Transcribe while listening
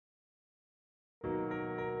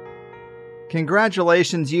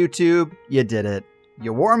Congratulations, YouTube. You did it.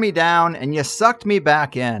 You wore me down and you sucked me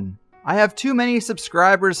back in. I have too many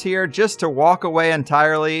subscribers here just to walk away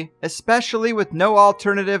entirely, especially with no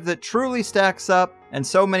alternative that truly stacks up and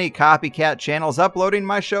so many copycat channels uploading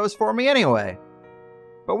my shows for me anyway.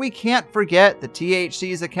 But we can't forget that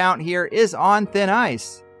THC's account here is on thin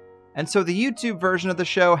ice. And so the YouTube version of the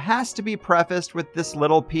show has to be prefaced with this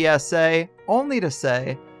little PSA, only to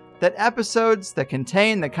say that episodes that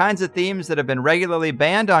contain the kinds of themes that have been regularly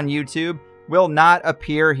banned on YouTube will not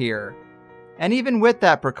appear here. And even with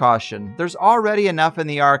that precaution, there's already enough in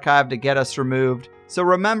the archive to get us removed, so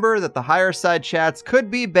remember that the higher side chats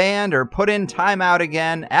could be banned or put in timeout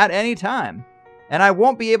again at any time. And I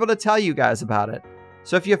won't be able to tell you guys about it.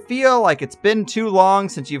 So if you feel like it's been too long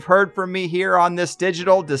since you've heard from me here on this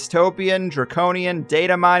digital, dystopian, draconian,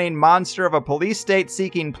 data mining monster of a police state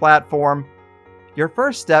seeking platform, your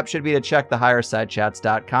first step should be to check the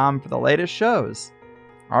highersidechats.com for the latest shows.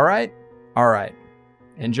 All right.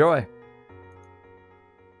 Enjoy.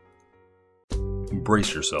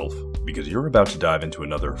 Brace yourself, because you're about to dive into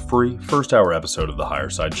another free first-hour episode of the Higher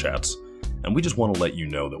Side Chats, and we just want to let you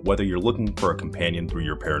know that whether you're looking for a companion through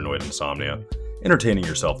your paranoid insomnia, entertaining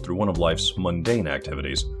yourself through one of life's mundane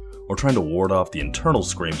activities, or trying to ward off the internal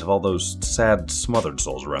screams of all those sad, smothered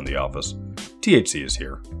souls around the office, THC is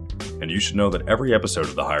here. And you should know that every episode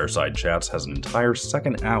of the Higher Side Chats has an entire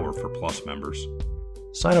second hour for Plus members.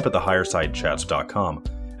 Sign up at thehighersidechats.com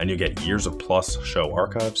and you'll get years of Plus show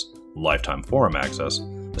archives, lifetime forum access,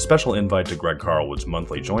 a special invite to Greg Carlwood's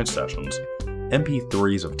monthly joint sessions,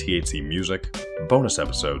 MP3s of THC music, bonus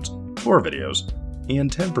episodes, tour videos,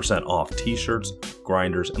 and 10% off t-shirts,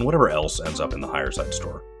 grinders, and whatever else ends up in the Higher Side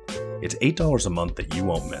store. It's $8 a month that you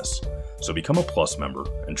won't miss, so become a Plus member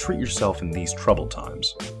and treat yourself in these troubled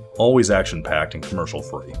times. Always action-packed and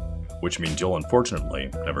commercial-free, which means you'll unfortunately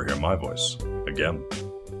never hear my voice again.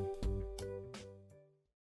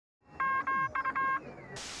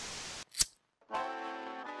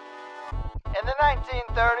 In the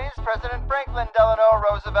 1930s, President Franklin Delano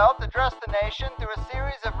Roosevelt addressed the nation through a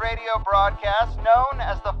series of radio broadcasts known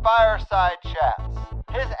as the Fireside Chats.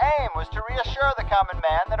 His aim was to reassure the common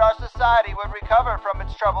man that our society would recover from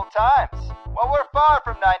its troubled times. Well, we're far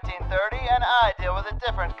from 1930, and I deal with a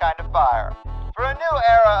different kind of fire. For a new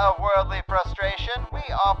era of worldly frustration, we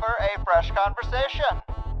offer a fresh conversation.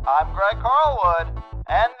 I'm Greg Carlwood,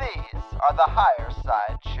 and these are the Higher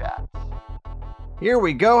Side Chats. Here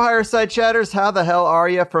we go, Higher Side Chatters. How the hell are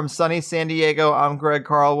you? From sunny San Diego, I'm Greg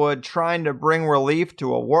Carlwood, trying to bring relief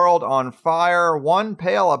to a world on fire, one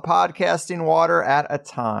pail of podcasting water at a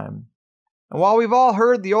time. And while we've all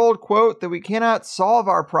heard the old quote that we cannot solve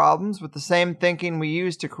our problems with the same thinking we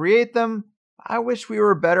use to create them, I wish we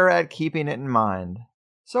were better at keeping it in mind.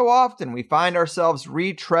 So often we find ourselves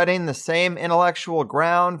retreading the same intellectual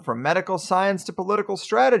ground from medical science to political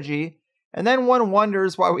strategy, and then one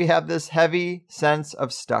wonders why we have this heavy sense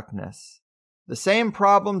of stuckness. The same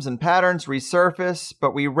problems and patterns resurface,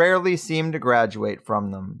 but we rarely seem to graduate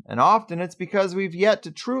from them, and often it's because we've yet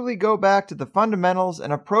to truly go back to the fundamentals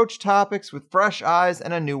and approach topics with fresh eyes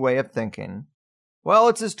and a new way of thinking. Well,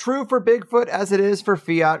 it's as true for Bigfoot as it is for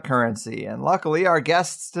fiat currency, and luckily our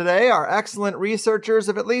guests today are excellent researchers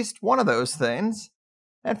of at least one of those things.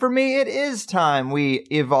 And for me, it is time we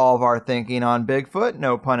evolve our thinking on Bigfoot,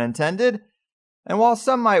 no pun intended. And while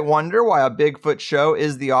some might wonder why a Bigfoot show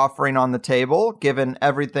is the offering on the table, given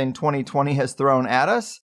everything 2020 has thrown at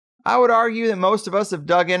us, I would argue that most of us have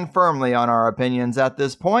dug in firmly on our opinions at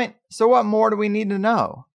this point, so what more do we need to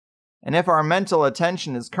know? And if our mental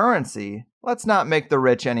attention is currency, let's not make the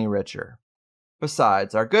rich any richer.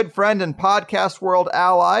 Besides, our good friend and podcast world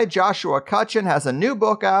ally, Joshua Cutchin, has a new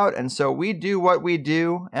book out, and so we do what we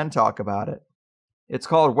do and talk about it. It's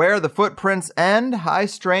called Where the Footprints End, High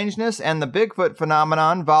Strangeness and the Bigfoot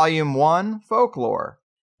Phenomenon, Volume 1, Folklore.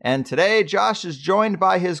 And today, Josh is joined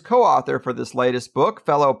by his co-author for this latest book,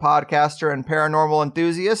 fellow podcaster and paranormal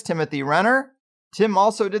enthusiast Timothy Renner. Tim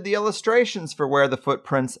also did the illustrations for Where the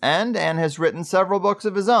Footprints End and has written several books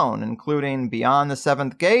of his own, including Beyond the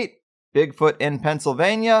Seventh Gate, Bigfoot in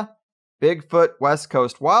Pennsylvania, Bigfoot West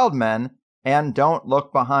Coast Wildmen, and Don't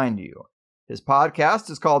Look Behind You. His podcast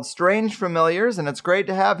is called Strange Familiars, and it's great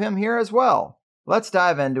to have him here as well. Let's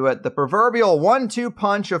dive into it. The proverbial 1-2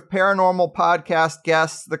 punch of paranormal podcast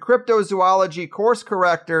guests, the cryptozoology course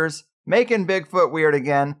correctors, making Bigfoot weird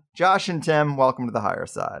again. Josh and Tim, welcome to the Higher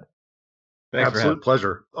Side. Absolute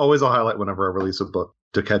pleasure. Always a highlight whenever I release a book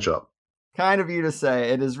to catch up. Kind of you to say.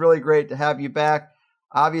 It is really great to have you back.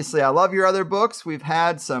 Obviously, I love your other books. We've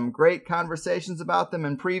had some great conversations about them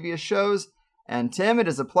in previous shows. And Tim, it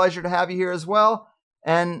is a pleasure to have you here as well.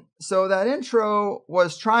 And so that intro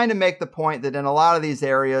was trying to make the point that in a lot of these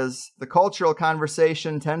areas, the cultural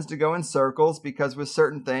conversation tends to go in circles because with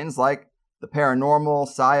certain things like the paranormal,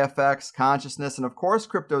 psi effects, consciousness, and of course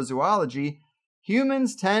cryptozoology,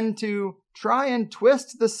 humans tend to try and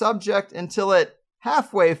twist the subject until it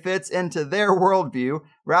halfway fits into their worldview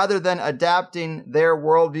rather than adapting their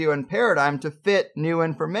worldview and paradigm to fit new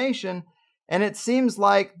information. And it seems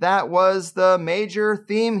like that was the major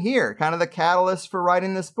theme here, kind of the catalyst for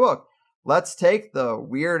writing this book. Let's take the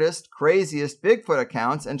weirdest, craziest Bigfoot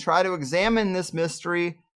accounts and try to examine this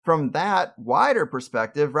mystery from that wider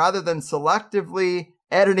perspective rather than selectively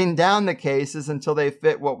editing down the cases until they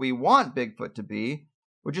fit what we want Bigfoot to be.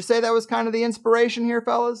 Would you say that was kind of the inspiration here,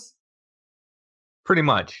 fellas? Pretty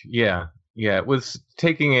much, yeah. Yeah, it was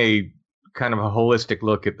taking a kind of a holistic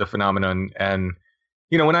look at the phenomenon. And,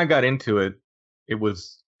 when I got into it, it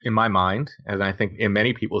was in my mind, and I think in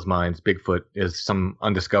many people's minds, Bigfoot is some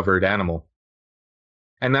undiscovered animal.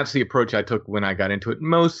 And that's the approach I took when I got into it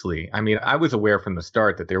mostly. I mean, I was aware from the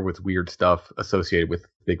start that there was weird stuff associated with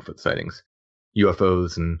Bigfoot sightings,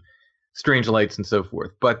 UFOs and strange lights and so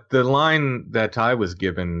forth. But the line that I was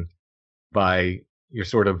given by your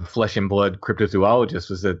sort of flesh and blood cryptozoologist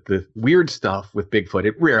was that the weird stuff with Bigfoot,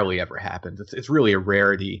 it rarely ever happens. It's really a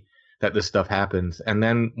rarity that this stuff happens. And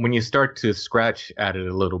then when you start to scratch at it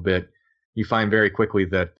a little bit, you find very quickly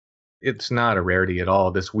that it's not a rarity at all.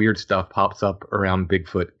 This weird stuff pops up around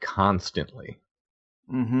Bigfoot constantly.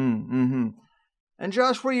 And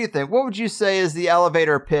Josh, what do you think? What would you say is the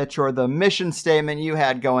elevator pitch or the mission statement you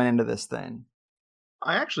had going into this thing?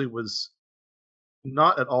 I actually was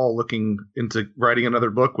not at all looking into writing another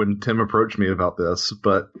book when Tim approached me about this.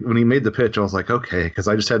 But when he made the pitch, I was like, okay, because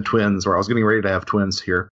I just had twins, or I was getting ready to have twins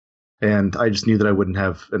here. And I just knew that I wouldn't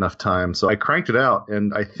have enough time. So I cranked it out.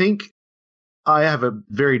 And I think I have a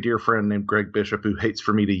very dear friend named Greg Bishop who hates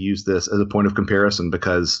for me to use this as a point of comparison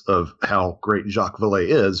because of how great Jacques Vallée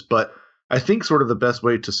is. But I think sort of the best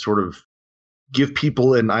way to sort of give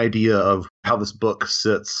people an idea of how this book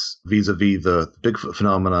sits vis-a-vis the Bigfoot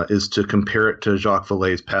phenomena is to compare it to Jacques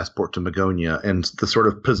Vallée's Passport to Magonia and the sort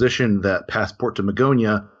of position that Passport to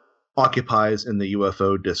Magonia occupies in the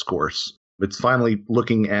UFO discourse. It's finally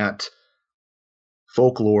looking at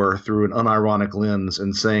folklore through an unironic lens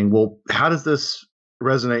and saying, well, how does this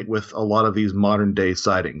resonate with a lot of these modern day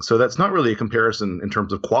sightings? So that's not really a comparison in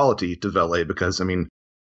terms of quality to Vallée because, I mean,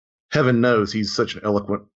 heaven knows he's such an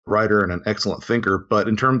eloquent writer and an excellent thinker. But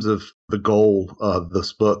in terms of the goal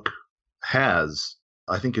this book has,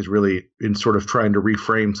 I think is really in sort of trying to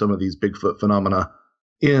reframe some of these Bigfoot phenomena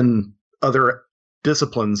in other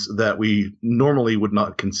disciplines that we normally would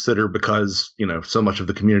not consider because, so much of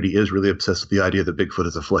the community is really obsessed with the idea that Bigfoot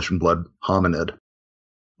is a flesh and blood hominid.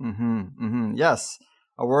 Yes,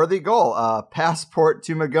 a worthy goal. Passport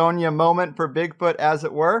to Magonia moment for Bigfoot, as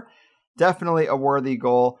it were. Definitely a worthy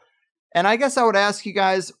goal. And I guess I would ask you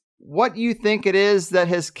guys, what you think it is that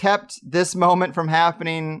has kept this moment from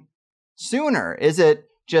happening sooner? Is it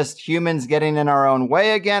just humans getting in our own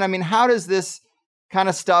way again? I mean, how does this kind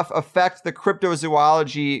of stuff affect the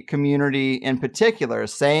cryptozoology community in particular?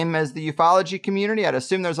 Same as the ufology community? I'd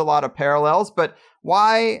assume there's a lot of parallels, but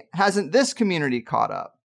why hasn't this community caught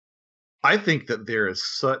up? I think that there is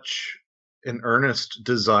such an earnest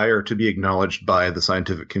desire to be acknowledged by the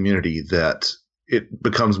scientific community that it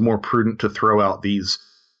becomes more prudent to throw out these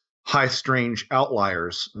high strange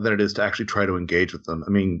outliers than it is to actually try to engage with them.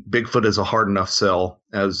 I mean, Bigfoot is a hard enough sell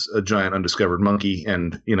as a giant undiscovered monkey,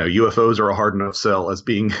 and UFOs are a hard enough sell as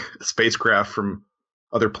being spacecraft from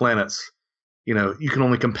other planets. You can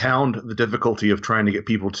only compound the difficulty of trying to get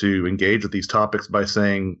people to engage with these topics by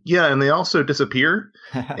saying, yeah, and they also disappear.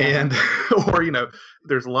 And, or,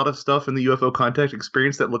 there's a lot of stuff in the UFO contact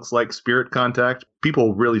experience that looks like spirit contact.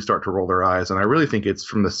 People really start to roll their eyes. And I really think it's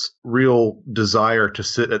from this real desire to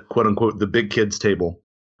sit at, quote unquote, the big kids table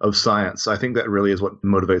of science. I think that really is what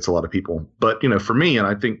motivates a lot of people. But, for me, and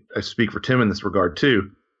I think I speak for Tim in this regard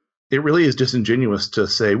too, it really is disingenuous to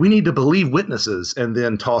say we need to believe witnesses and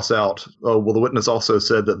then toss out, oh, well, the witness also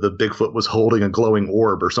said that the Bigfoot was holding a glowing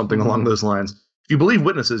orb or something along those lines. If you believe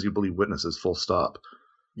witnesses, you believe witnesses, full stop.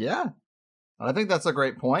 Yeah, I think that's a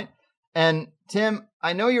great point. And Tim,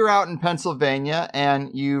 I know you're out in Pennsylvania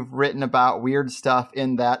and you've written about weird stuff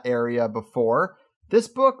in that area before. This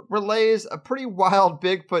book relays a pretty wild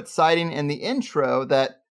Bigfoot sighting in the intro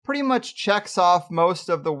that pretty much checks off most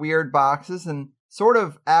of the weird boxes and sort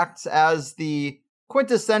of acts as the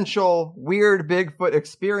quintessential weird Bigfoot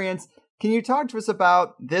experience. Can you talk to us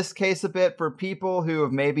about this case a bit for people who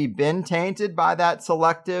have maybe been tainted by that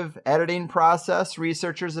selective editing process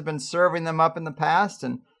researchers have been serving them up in the past,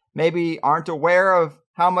 and maybe aren't aware of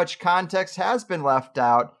how much context has been left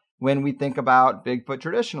out when we think about Bigfoot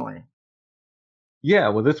traditionally. Yeah,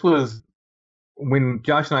 well, this was when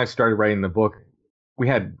Josh and I started writing the book. We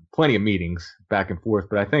had plenty of meetings back and forth,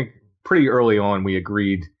 but I think pretty early on we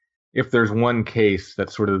agreed if there's one case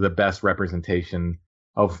that's sort of the best representation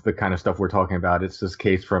of the kind of stuff we're talking about, it's this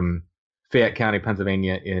case from Fayette County,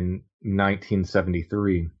 Pennsylvania in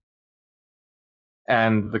 1973.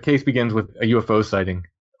 And the case begins with a UFO sighting.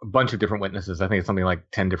 A bunch of different witnesses, I think it's something like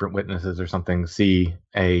 10 different witnesses or something, see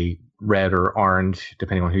a red or orange,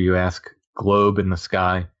 depending on who you ask, globe in the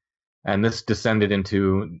sky. And this descended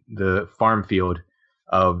into the farm field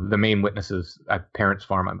of the main witnesses at Parents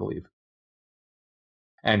Farm, I believe.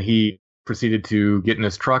 And he proceeded to get in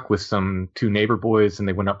his truck with some two neighbor boys, and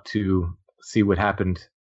they went up to see what happened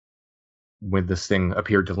when this thing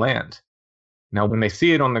appeared to land. Now, when they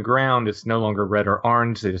see it on the ground, it's no longer red or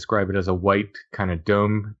orange. They describe it as a white kind of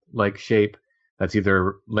dome-like shape that's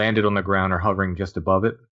either landed on the ground or hovering just above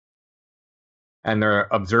it. And they're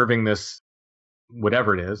observing this,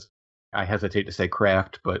 whatever it is. I hesitate to say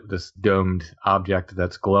craft, but this domed object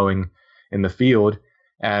that's glowing in the field.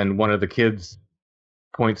 And one of the kids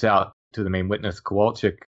points out to the main witness,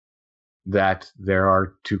 Kowalczyk, that there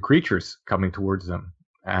are two creatures coming towards them.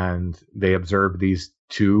 And they observe these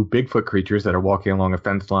two Bigfoot creatures that are walking along a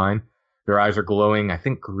fence line. Their eyes are glowing, I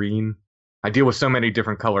think green. I deal with so many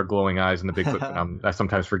different color glowing eyes in the Bigfoot phenomenon. I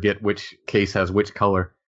sometimes forget which case has which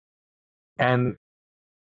color. And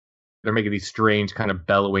they're making these strange kind of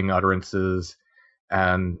bellowing utterances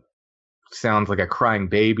and sounds like a crying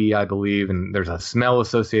baby, I believe. And there's a smell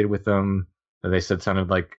associated with them that they said sounded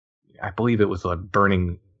like, I believe it was like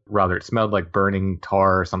burning, rather, it smelled like burning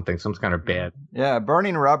tar or something, some kind of bad. Yeah,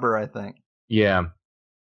 burning rubber, I think. Yeah.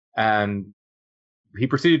 And he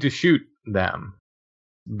proceeded to shoot them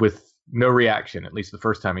with no reaction, at least the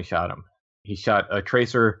first time he shot them. He shot a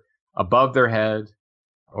tracer above their head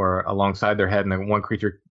or alongside their head, and then one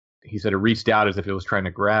creature, he said it reached out as if it was trying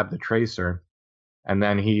to grab the tracer. And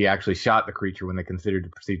then he actually shot the creature when they considered to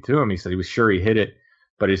proceed to him. He said he was sure he hit it,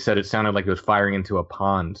 but he said it sounded like it was firing into a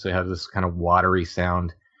pond. So it had this kind of watery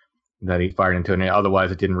sound that he fired into, and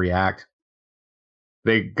otherwise it didn't react.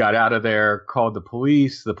 They got out of there, called the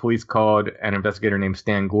police. The police called an investigator named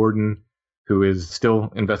Stan Gordon, who is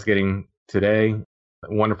still investigating today,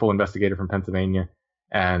 a wonderful investigator from Pennsylvania.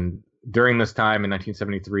 And during this time in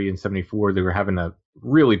 1973 and 74, they were having a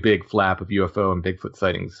really big flap of UFO and Bigfoot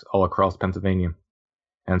sightings all across Pennsylvania.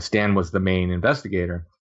 And Stan was the main investigator.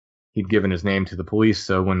 He'd given his name to the police,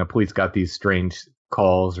 so when the police got these strange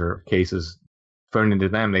calls or cases phoned into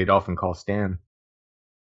them, they'd often call Stan.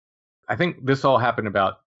 I think this all happened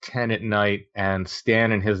about 10 at night, and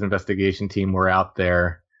Stan and his investigation team were out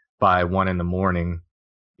there by 1 a.m.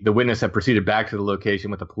 The witness had proceeded back to the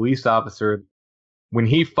location with a police officer. When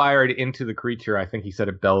he fired into the creature, I think he said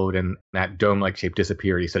it bellowed and that dome-like shape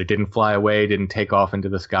disappeared. He said it didn't fly away, didn't take off into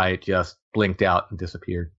the sky, it just blinked out and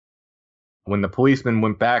disappeared. When the policeman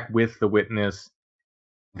went back with the witness,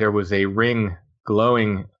 there was a ring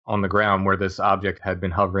glowing on the ground where this object had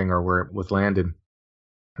been hovering or where it was landed.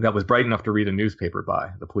 That was bright enough to read a newspaper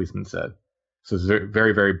by, the policeman said. So it was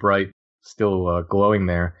very, very bright, still glowing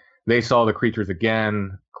there. They saw the creatures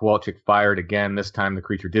again. Kowalczyk fired again. This time the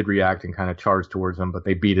creature did react and kind of charged towards them, but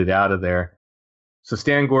they beat it out of there. So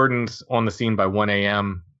Stan Gordon's on the scene by 1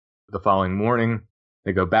 a.m. the following morning.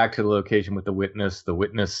 They go back to the location with the witness. The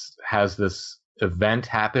witness has this event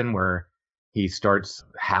happen where he starts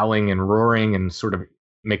howling and roaring and sort of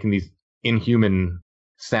making these inhuman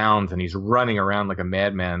sounds, and he's running around like a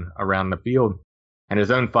madman around the field. And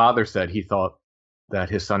his own father said he thought that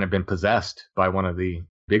his son had been possessed by one of the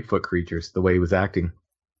Bigfoot creatures, the way he was acting.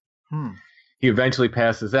 He eventually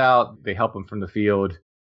passes out. They help him from the field.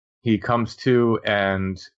 He comes to,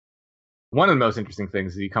 and one of the most interesting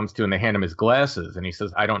things is he comes to and they hand him his glasses, and he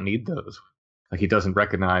says, I don't need those. Like, he doesn't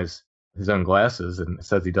recognize his own glasses and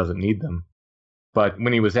says he doesn't need them. But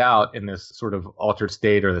when he was out in this sort of altered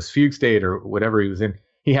state or this fugue state or whatever he was in,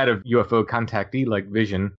 he had a UFO contactee-like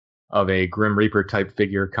vision of a Grim Reaper type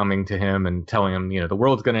figure coming to him and telling him, the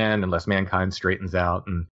world's going to end unless mankind straightens out.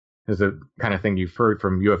 And there's a kind of thing you've heard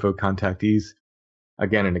from UFO contactees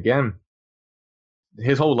again and again.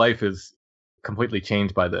 His whole life is completely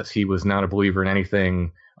changed by this. He was not a believer in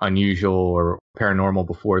anything unusual or paranormal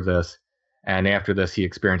before this. And after this, he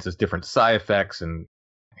experiences different side effects and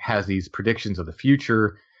has these predictions of the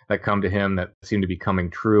future that come to him that seem to be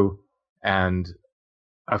coming true. And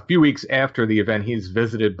a few weeks after the event, he's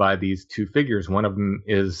visited by these two figures. One of them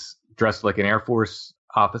is dressed like an Air Force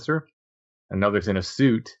officer. Another's in a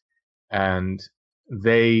suit. And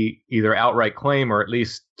they either outright claim or at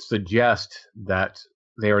least suggest that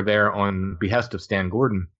they are there on behest of Stan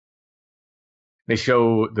Gordon. They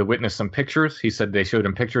show the witness some pictures. He said they showed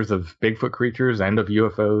him pictures of Bigfoot creatures and of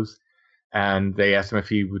UFOs, and they asked him if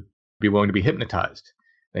he would be willing to be hypnotized.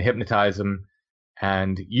 They hypnotize him,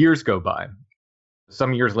 and years go by.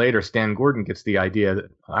 Some years later, Stan Gordon gets the idea that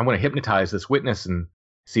I want to hypnotize this witness and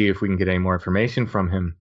see if we can get any more information from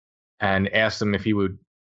him, and asks him if he would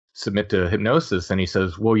submit to hypnosis. And he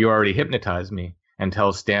says, well, you already hypnotized me, and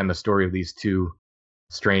tells Stan the story of these two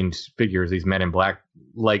strange figures, these men in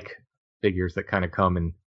black-like figures that kind of come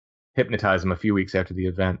and hypnotize him a few weeks after the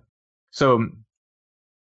event. So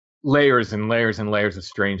layers and layers and layers of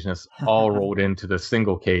strangeness all rolled into the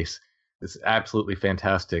single case. It's absolutely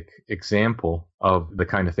fantastic example of the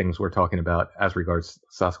kind of things we're talking about as regards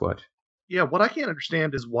Sasquatch. Yeah, what I can't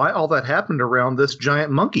understand is why all that happened around this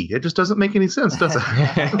giant monkey. It just doesn't make any sense, does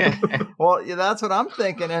it? Well, yeah, that's what I'm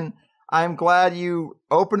thinking, and I'm glad you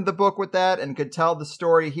opened the book with that and could tell the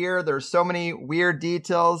story here. There's so many weird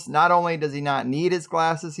details. Not only does he not need his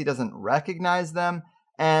glasses, he doesn't recognize them.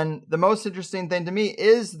 And the most interesting thing to me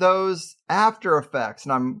is those after effects.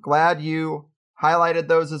 And I'm glad you highlighted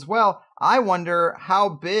those as well. I wonder how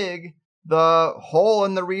big the hole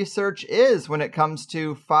in the research is when it comes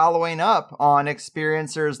to following up on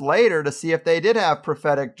experiencers later to see if they did have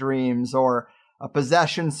prophetic dreams or a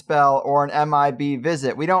possession spell or an MIB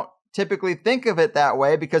visit. We don't typically think of it that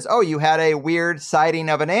way because, oh, you had a weird sighting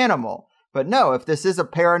of an animal. But no, if this is a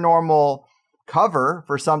paranormal cover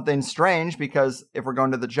for something strange, because if we're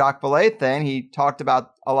going to the Jacques Vallée thing, he talked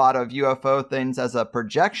about a lot of UFO things as a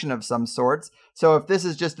projection of some sorts. So if this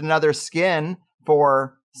is just another skin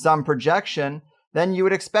for some projection, then you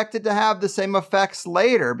would expect it to have the same effects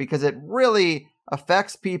later because it really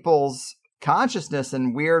affects people's consciousness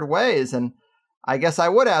in weird ways. And I guess I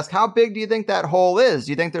would ask, how big do you think that hole is?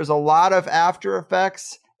 Do you think there's a lot of after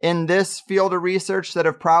effects in this field of research that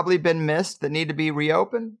have probably been missed that need to be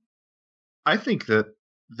reopened? I think that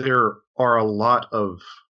there are a lot of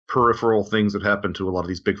peripheral things that happen to a lot of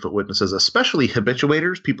these Bigfoot witnesses, especially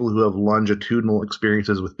habituators, people who have longitudinal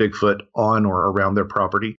experiences with Bigfoot on or around their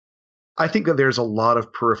property. I think that there's a lot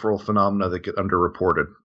of peripheral phenomena that get underreported.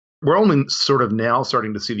 We're only sort of now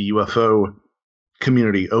starting to see the UFO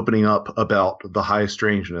community opening up about the high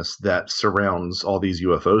strangeness that surrounds all these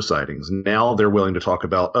UFO sightings. Now they're willing to talk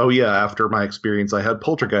about, oh yeah, after my experience, I had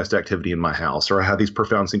poltergeist activity in my house, or I had these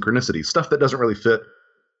profound synchronicities, stuff that doesn't really fit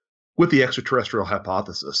with the extraterrestrial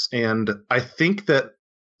hypothesis. And I think that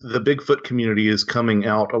the Bigfoot community is coming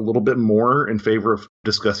out a little bit more in favor of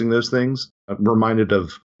discussing those things. I'm reminded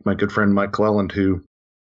of my good friend Mike Cleland, who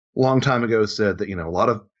a long time ago said that, a lot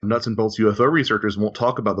of nuts and bolts UFO researchers won't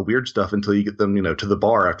talk about the weird stuff until you get them, to the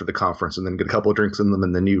bar after the conference and then get a couple of drinks in them.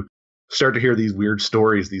 And then you start to hear these weird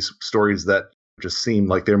stories, these stories that just seem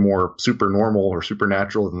like they're more super normal or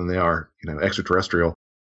supernatural than they are, extraterrestrial.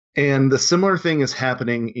 And the similar thing is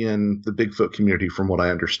happening in the Bigfoot community from what I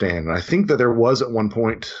understand. And I think that there was at one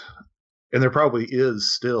point, and there probably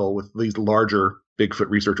is still with these larger Bigfoot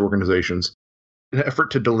research organizations, an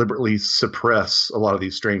effort to deliberately suppress a lot of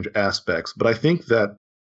these strange aspects. But I think that,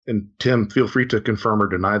 and Tim, feel free to confirm or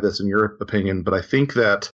deny this in your opinion, but I think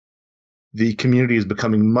that the community is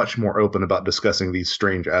becoming much more open about discussing these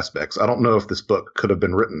strange aspects. I don't know if this book could have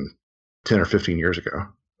been written 10 or 15 years ago.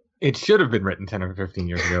 It should have been written 10 or 15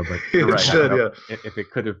 years ago, but you're It right. should, yeah. If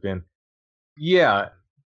it could have been. Yeah,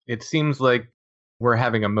 it seems like we're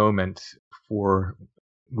having a moment for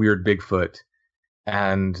weird Bigfoot.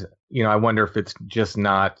 And, I wonder if it's just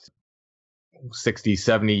not 60,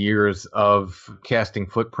 70 years of casting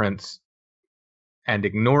footprints and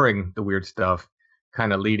ignoring the weird stuff,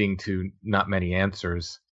 kind of leading to not many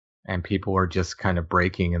answers. And people are just kind of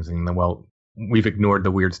breaking and saying, well, we've ignored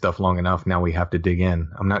the weird stuff long enough. Now we have to dig in.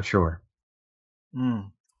 I'm not sure.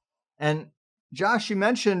 And Josh, you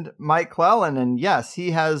mentioned Mike Cleland, and yes,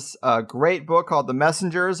 he has a great book called The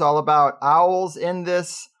Messengers, all about owls in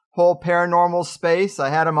this whole paranormal space. I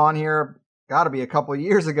had him on here, got to be a couple of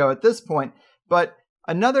years ago at this point. But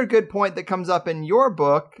another good point that comes up in your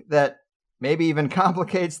book that maybe even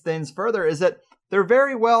complicates things further is that there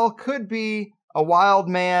very well could be a wild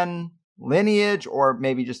man lineage or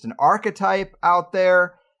maybe just an archetype out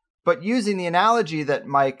there. But using the analogy that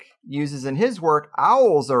Mike uses in his work,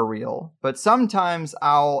 owls are real, but sometimes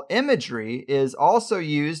owl imagery is also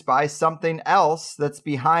used by something else that's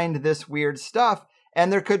behind this weird stuff. And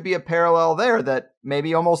there could be a parallel there that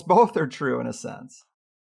maybe almost both are true in a sense.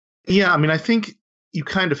 Yeah, I think you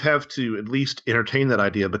kind of have to at least entertain that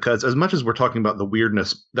idea, because as much as we're talking about the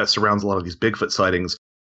weirdness that surrounds a lot of these Bigfoot sightings,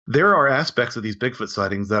 there are aspects of these Bigfoot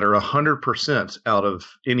sightings that are 100% out of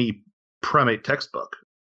any primate textbook.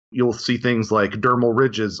 You'll see things like dermal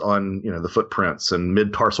ridges on, the footprints and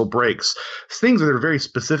mid-tarsal breaks, things that are very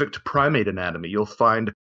specific to primate anatomy. You'll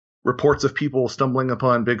find reports of people stumbling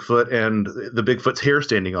upon Bigfoot and the Bigfoot's hair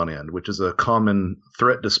standing on end, which is a common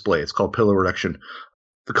threat display. It's called pillow erection.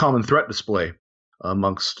 The common threat display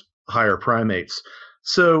amongst higher primates.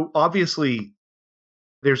 So obviously,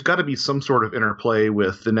 there's got to be some sort of interplay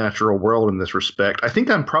with the natural world in this respect. I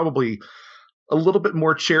think I'm probably a little bit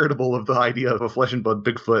more charitable of the idea of a flesh and blood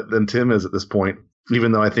Bigfoot than Tim is at this point,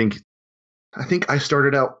 even though I think I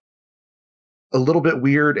started out a little bit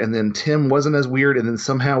weird, and then Tim wasn't as weird, and then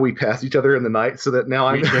somehow we passed each other in the night, so that now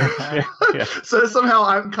I'm so somehow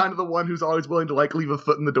I'm kind of the one who's always willing to leave a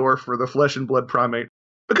foot in the door for the flesh and blood primate,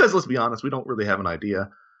 because let's be honest, we don't really have an idea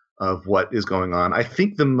of what is going on. I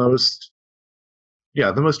think the most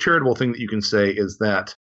charitable thing that you can say is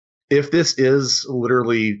that if this is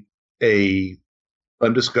literally a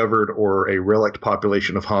undiscovered or a relict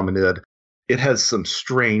population of hominid, it has some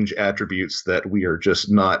strange attributes that we are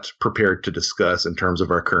just not prepared to discuss in terms of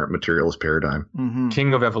our current materials paradigm. Mm-hmm.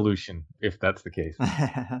 King of evolution, if that's the case.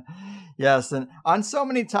 Yes, and on so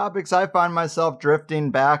many topics, I find myself drifting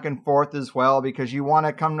back and forth as well, because you want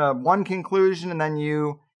to come to one conclusion and then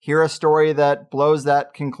you hear a story that blows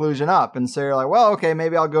that conclusion up. And so you're like, well, okay,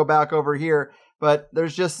 maybe I'll go back over here. But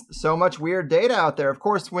there's just so much weird data out there. Of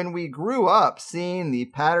course, when we grew up seeing the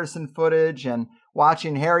Patterson footage and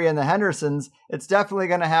watching Harry and the Hendersons, it's definitely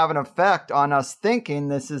going to have an effect on us thinking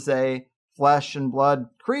this is a flesh and blood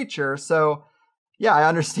creature. So, yeah, I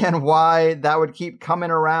understand why that would keep coming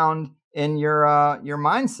around in your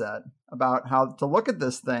mindset about how to look at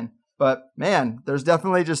this thing. But, man, there's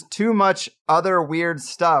definitely just too much other weird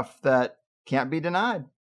stuff that can't be denied.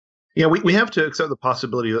 Yeah, we have to accept the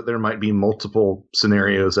possibility that there might be multiple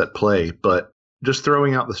scenarios at play, but just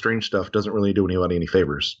throwing out the strange stuff doesn't really do anybody any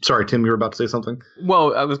favors. Sorry, Tim, you were about to say something?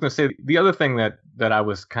 Well, I was going to say the other thing that I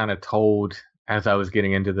was kind of told as I was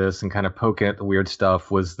getting into this and kind of poking at the weird stuff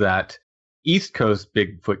was that East Coast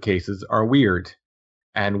Bigfoot cases are weird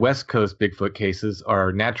and West Coast Bigfoot cases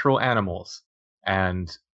are natural animals. And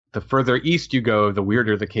the further east you go, the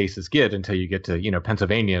weirder the cases get until you get to,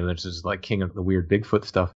 Pennsylvania, which is like king of the weird Bigfoot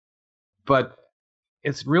stuff. But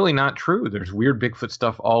it's really not true. There's weird Bigfoot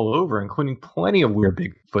stuff all over, including plenty of weird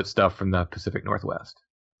Bigfoot stuff from the Pacific Northwest.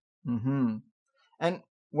 Mm-hmm. And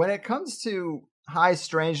when it comes to high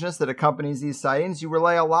strangeness that accompanies these sightings, you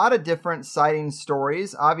relay a lot of different sighting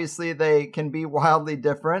stories. Obviously, they can be wildly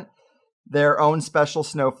different, their own special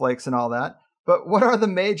snowflakes and all that. But what are the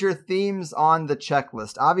major themes on the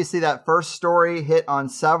checklist? Obviously, that first story hit on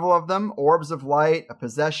several of them: orbs of light, a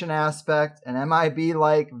possession aspect, an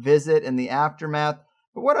MIB-like visit in the aftermath.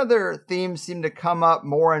 But what other themes seem to come up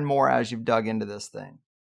more and more as you've dug into this thing?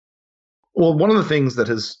 Well, one of the things that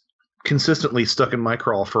has consistently stuck in my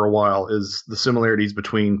craw for a while is the similarities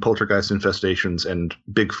between poltergeist infestations and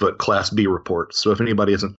Bigfoot Class B reports. So if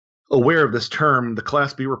anybody isn't aware of this term, the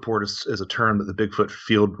Class B report is a term that the Bigfoot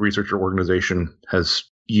Field Researcher Organization has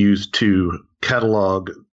used to catalog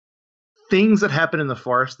things that happen in the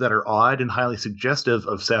forest that are odd and highly suggestive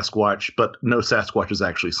of Sasquatch, but no Sasquatch is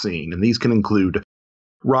actually seen. And these can include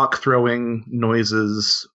rock throwing,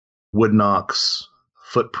 noises, wood knocks,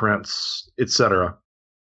 footprints, etc.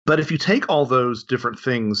 But if you take all those different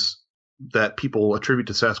things that people attribute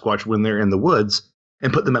to Sasquatch when they're in the woods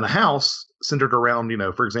and put them in a house centered around,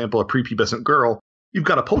 for example, a prepubescent girl, you've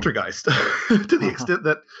got a poltergeist to the extent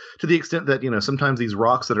that, sometimes these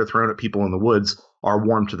rocks that are thrown at people in the woods are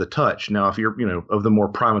warm to the touch. Now, if you're, of the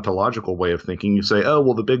more primatological way of thinking, you say, oh,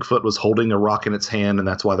 well, the Bigfoot was holding a rock in its hand and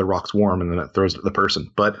that's why the rock's warm, and then it throws it at the person.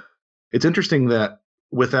 But it's interesting that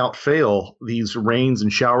without fail, these rains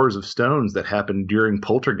and showers of stones that happen during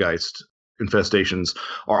poltergeist infestations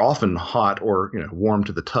are often hot or, warm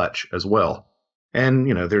to the touch as well. And,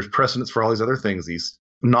 there's precedence for all these other things. These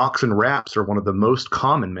knocks and raps are one of the most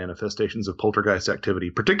common manifestations of poltergeist activity,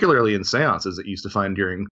 particularly in seances that you used to find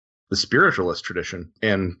during the spiritualist tradition.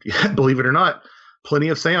 And believe it or not, plenty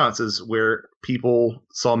of seances where people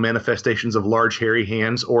saw manifestations of large hairy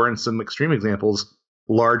hands, or in some extreme examples,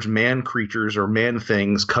 large man creatures or man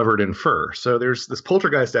things covered in fur. So there's this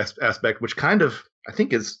poltergeist aspect, which kind of, I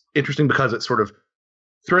think, is interesting because it sort of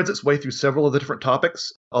threads its way through several of the different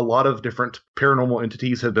topics. A lot of different paranormal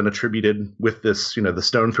entities have been attributed with this, the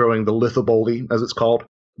stone throwing, the lithoboldy, as it's called,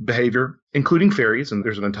 behavior, including fairies. And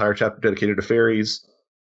there's an entire chapter dedicated to fairies,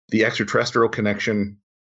 the extraterrestrial connection,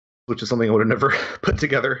 which is something I would have never put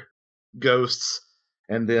together, ghosts,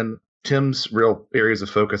 and then Tim's real areas of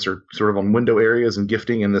focus are sort of on window areas and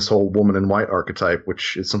gifting and this whole woman in white archetype,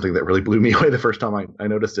 which is something that really blew me away the first time I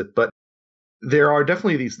noticed it. But there are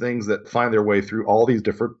definitely these things that find their way through all these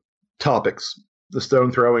different topics: the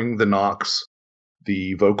stone throwing, the knocks,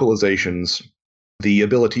 the vocalizations, the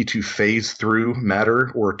ability to phase through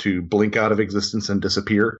matter or to blink out of existence and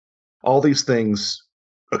disappear. All these things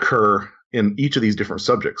occur in each of these different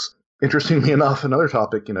subjects. Interestingly enough, another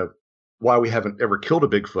topic, why we haven't ever killed a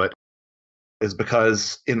Bigfoot is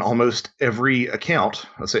because in almost every account,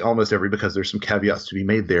 I say almost every because there's some caveats to be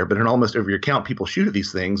made there, but in almost every account, people shoot at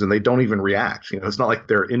these things and they don't even react. It's not like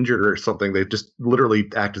they're injured or something. They just literally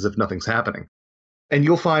act as if nothing's happening. And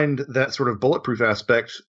you'll find that sort of bulletproof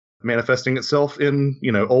aspect manifesting itself in,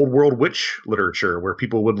 old world witch literature, where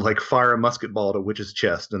people would fire a musket ball at a witch's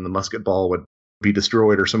chest and the musket ball would be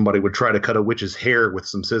destroyed, or somebody would try to cut a witch's hair with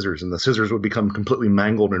some scissors and the scissors would become completely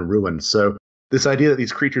mangled and ruined. So this idea that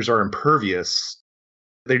these creatures are impervious,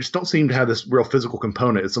 they just don't seem to have this real physical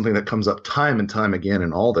component. It's something that comes up time and time again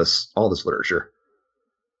in all this literature.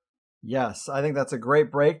 Yes, I think that's a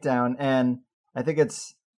great breakdown. And I think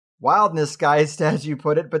it's wildness, guys, as you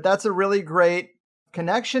put it, but that's a really great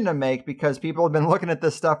connection to make, because people have been looking at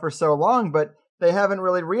this stuff for so long, but they haven't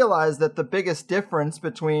really realized that the biggest difference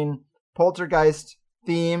between poltergeist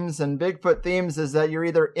themes and Bigfoot themes is that you're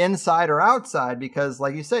either inside or outside, because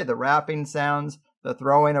like you say, the rapping sounds, the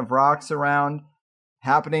throwing of rocks around,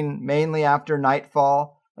 happening mainly after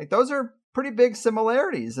nightfall, those are pretty big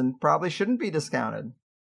similarities and probably shouldn't be discounted.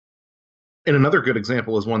 And another good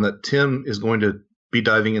example is one that Tim is going to be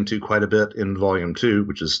diving into quite a bit in volume 2,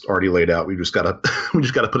 which is already laid out. We just gotta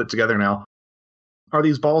put it together now. Are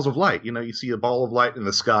these balls of light? You see a ball of light in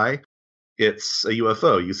the sky, it's a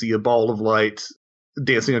UFO. You see a ball of light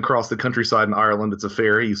dancing across the countryside in Ireland, it's a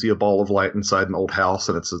fairy. You see a ball of light inside an old house,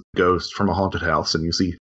 and it's a ghost from a haunted house. And you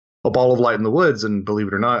see a ball of light in the woods, and believe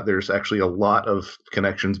it or not, there's actually a lot of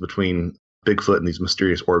connections between Bigfoot and these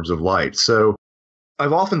mysterious orbs of light. So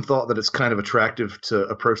I've often thought that it's kind of attractive to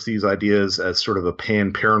approach these ideas as sort of a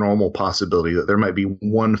paranormal possibility, that there might be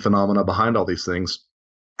one phenomena behind all these things.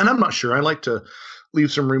 And I'm not sure. I like to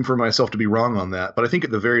leave some room for myself to be wrong on that. But I think at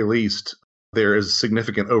the very least, there is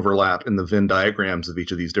significant overlap in the Venn diagrams of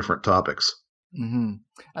each of these different topics. Mm-hmm.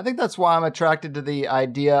 I think that's why I'm attracted to the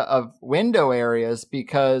idea of window areas,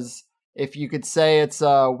 because if you could say it's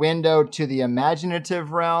a window to the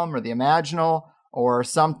imaginative realm or the imaginal, or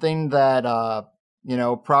something that,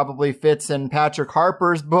 probably fits in Patrick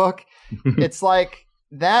Harper's book, it's like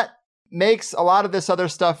that makes a lot of this other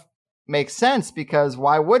stuff make sense, because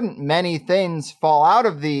why wouldn't many things fall out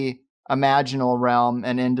of the imaginal realm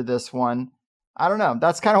and into this one? I don't know.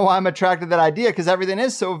 That's kind of why I'm attracted to that idea, because everything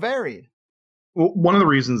is so varied. Well, one of the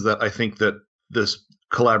reasons that I think that this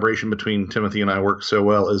collaboration between Timothy and I works so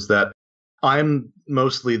well is that I'm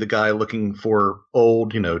mostly the guy looking for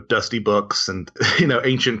old, dusty books and,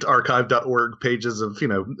 ancient archive.org pages of,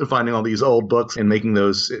 finding all these old books and making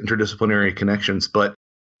those interdisciplinary connections. But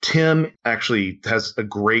Tim actually has a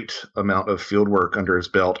great amount of field work under his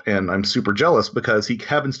belt, and I'm super jealous because he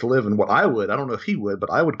happens to live in what I don't know if he would, but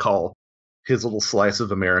I would call his little slice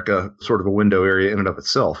of America sort of a window area in and of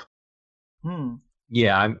itself.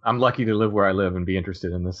 Yeah, I'm lucky to live where I live and be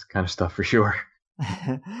interested in this kind of stuff for sure.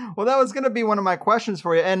 Well, that was going to be one of my questions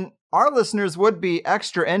for you. And our listeners would be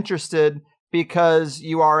extra interested because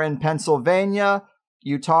you are in Pennsylvania.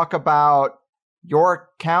 You talk about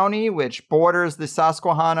York County, which borders the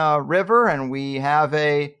Susquehanna River. And we have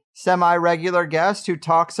a semi-regular guest who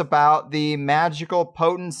talks about the magical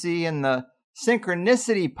potency and the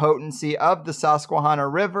synchronicity potency of the Susquehanna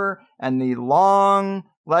River and the long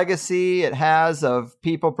legacy it has of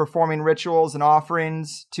people performing rituals and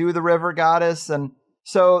offerings to the river goddess. And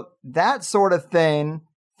so that sort of thing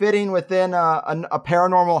fitting within a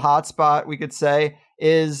paranormal hotspot, we could say,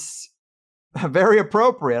 is very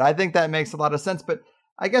appropriate. I think that makes a lot of sense. But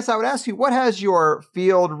I guess I would ask you, what has your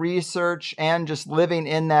field research and just living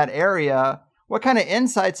in that area, what kind of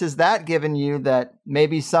insights has that given you that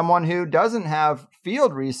maybe someone who doesn't have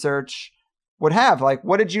field research would have?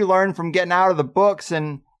 What did you learn from getting out of the books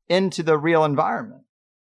and into the real environment?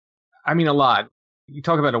 I mean, a lot. You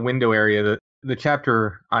talk about a window area. The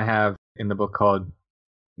chapter I have in the book called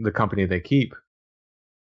The Company They Keep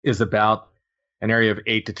is about an area of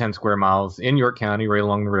 8 to 10 square miles in York County, right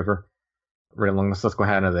along the river, right along the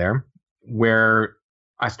Susquehanna there, where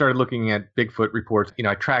I started looking at Bigfoot reports.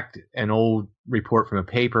 I tracked an old report from a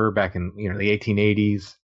paper back in the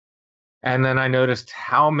 1880s. And then I noticed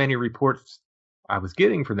how many reports I was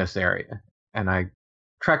getting from this area. And I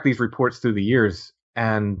tracked these reports through the years.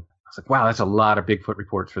 And I was like, wow, that's a lot of Bigfoot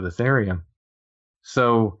reports for this area.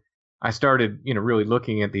 So I started, really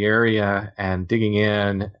looking at the area and digging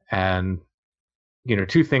in, and,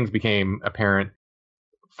 two things became apparent.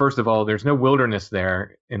 First of all, there's no wilderness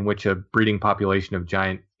there in which a breeding population of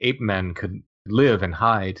giant ape men could live and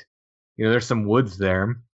hide. There's some woods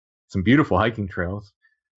there, some beautiful hiking trails,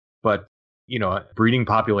 but, a breeding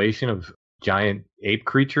population of giant ape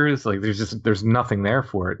creatures, like there's nothing there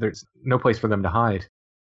for it. There's no place for them to hide.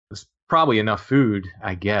 There's probably enough food,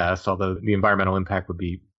 I guess, although the environmental impact would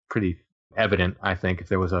be pretty evident, I think, if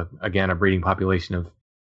there was a breeding population of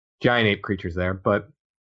giant ape creatures there, but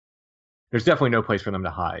there's definitely no place for them to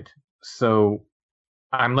hide. So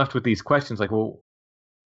I'm left with these questions like, well,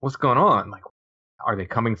 what's going on? Like, are they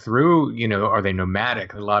coming through? Are they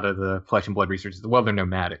nomadic? A lot of the flesh and blood researchers, well, they're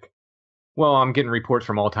nomadic. Well, I'm getting reports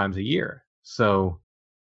from all times of year. So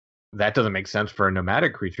that doesn't make sense for a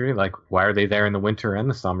nomadic creature. Like, why are they there in the winter and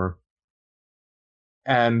the summer?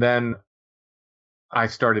 And then I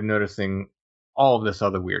started noticing all of this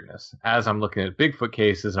other weirdness. As I'm looking at Bigfoot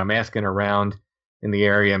cases, I'm asking around in the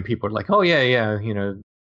area, and people are like, oh, yeah,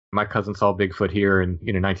 my cousin saw Bigfoot here in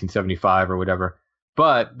 1975 or whatever,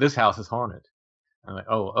 but this house is haunted. I'm like,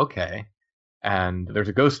 oh, okay. And there's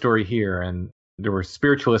a ghost story here, and there were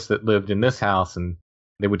spiritualists that lived in this house, and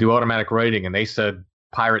they would do automatic writing, and they said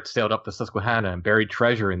pirates sailed up the Susquehanna and buried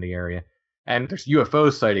treasure in the area. And there's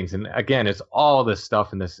UFO sightings, and again, it's all this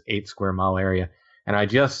stuff in this 8 square mile area. And I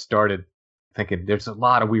just started thinking there's a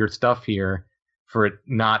lot of weird stuff here for it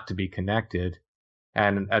not to be connected.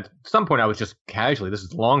 And at some point I was just casually, this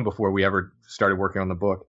is long before we ever started working on the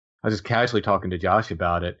book, I was just casually talking to Josh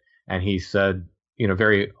about it. And he said,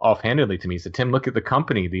 very offhandedly to me, he said, Tim, look at the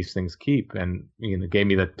company these things keep. And, gave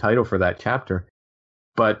me the title for that chapter.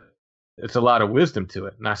 But it's a lot of wisdom to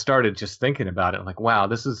it. And I started just thinking about it. Like, wow,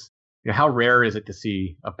 this is, how rare is it to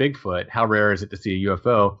see a Bigfoot? How rare is it to see a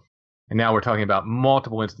UFO? And now we're talking about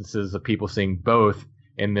multiple instances of people seeing both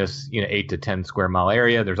in this, 8 to 10 square mile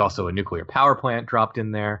area. There's also a nuclear power plant dropped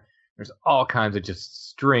in there. There's all kinds of just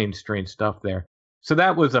strange stuff there. So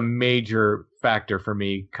that was a major factor for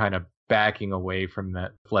me kind of backing away from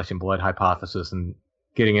that flesh and blood hypothesis and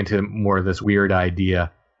getting into more of this weird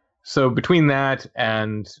idea. So between that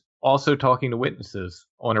and also talking to witnesses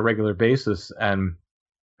on a regular basis, and,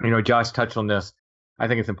 Josh touched on this, I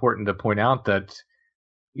think it's important to point out that,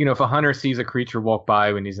 if a hunter sees a creature walk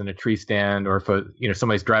by when he's in a tree stand, or if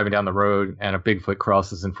somebody's driving down the road and a Bigfoot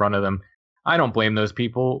crosses in front of them, I don't blame those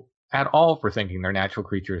people at all for thinking they're natural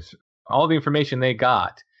creatures. All the information they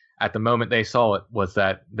got at the moment they saw it was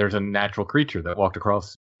that there's a natural creature that walked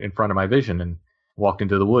across in front of my vision and walked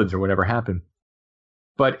into the woods or whatever happened.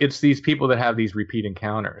 But it's these people that have these repeat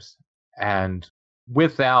encounters. And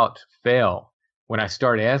without fail, when I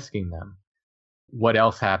start asking them, what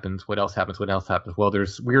else happens? What else happens? What else happens? Well,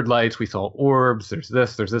 there's weird lights. We saw orbs. There's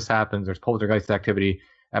this happens. There's poltergeist activity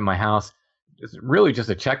at my house. It's really just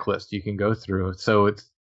a checklist you can go through. So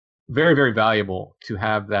it's very, very valuable to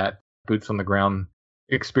have that boots on the ground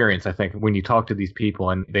experience, I think, when you talk to these people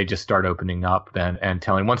and they just start opening up then and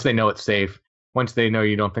telling, once they know it's safe, once they know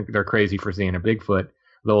you don't think they're crazy for seeing a Bigfoot,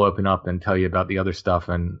 they'll open up and tell you about the other stuff.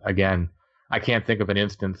 And again, I can't think of an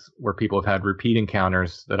instance where people have had repeat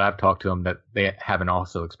encounters that I've talked to them that they haven't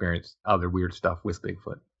also experienced other weird stuff with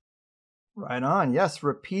Bigfoot. Right on. Yes,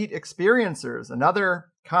 repeat experiencers. Another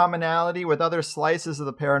commonality with other slices of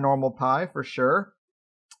the paranormal pie, for sure.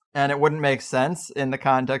 And it wouldn't make sense in the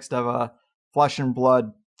context of a flesh and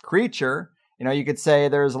blood creature. You could say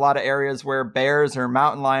there's a lot of areas where bears or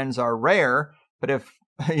mountain lions are rare, but if,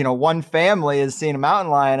 one family is seeing a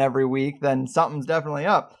mountain lion every week, then something's definitely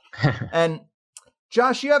up. And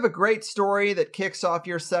Josh, you have a great story that kicks off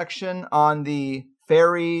your section on the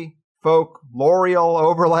fairy folklorial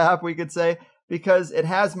overlap, we could say, because it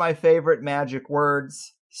has my favorite magic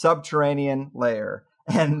words, subterranean lair.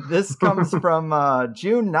 And this comes from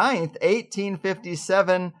June 9th,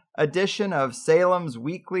 1857 edition of Salem's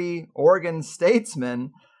Weekly Oregon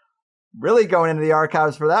Statesman. Really going into the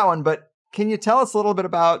archives for that one, but can you tell us a little bit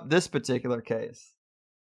about this particular case?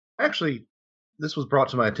 Actually, this was brought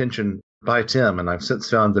to my attention by Tim, and I've since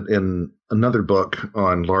found that in another book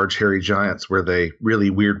on large hairy giants where they really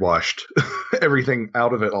weird washed everything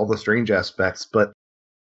out of it, all the strange aspects. But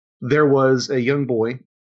there was a young boy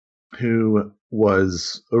who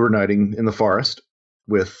was overnighting in the forest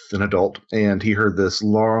with an adult, and he heard this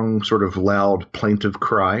long, sort of loud, plaintive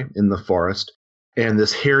cry in the forest. And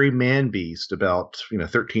this hairy man beast, about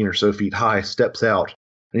 13 or so feet high, steps out.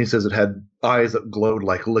 And he says it had eyes that glowed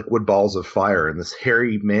like liquid balls of fire. And this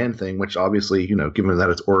hairy man thing, which obviously, given that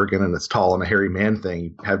it's Oregon and it's tall and a hairy man thing,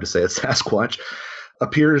 you have to say it's Sasquatch,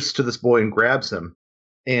 appears to this boy and grabs him.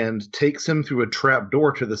 and takes him through a trap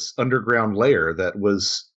door to this underground lair that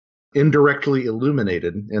was indirectly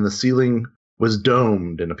illuminated, and the ceiling was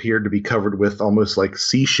domed and appeared to be covered with almost like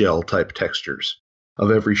seashell type textures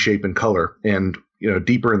of every shape and color. And,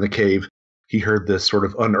 deeper in the cave, he heard this sort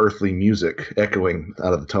of unearthly music echoing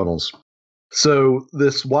out of the tunnels. So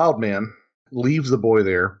this wild man leaves the boy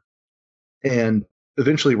there and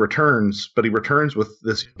eventually returns, but he returns with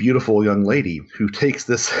this beautiful young lady who takes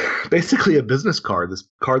this, basically a business card, this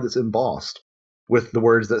card that's embossed with the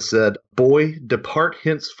words that said, "Boy, depart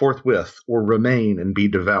hence forthwith, or remain and be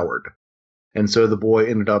devoured." And so the boy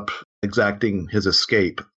ended up exacting his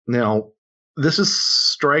escape. Now, this is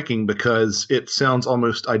striking because it sounds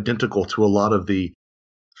almost identical to a lot of the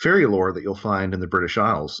fairy lore that you'll find in the British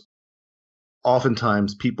Isles.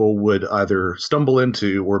 Oftentimes, people would either stumble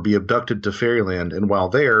into or be abducted to fairyland, and while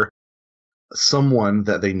there, someone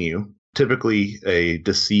that they knew, typically a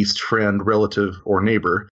deceased friend, relative, or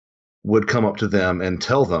neighbor, would come up to them and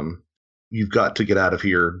tell them, "You've got to get out of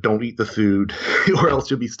here. Don't eat the food, or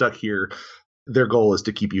else you'll be stuck here." Their goal is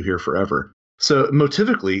to keep you here forever. So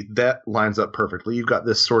motivically, that lines up perfectly. You've got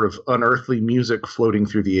this sort of unearthly music floating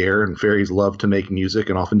through the air, and fairies love to make music,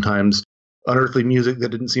 and oftentimes unearthly music that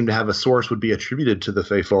didn't seem to have a source would be attributed to the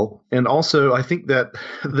faithful. And also, I think that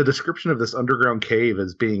the description of this underground cave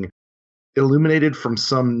as being illuminated from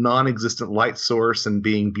some non-existent light source and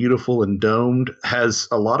being beautiful and domed has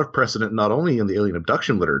a lot of precedent, not only in the alien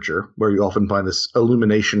abduction literature, where you often find this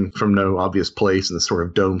illumination from no obvious place in this sort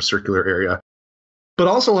of domed circular area, but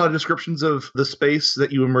also a lot of descriptions of the space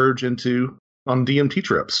that you emerge into on DMT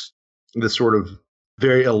trips. This sort of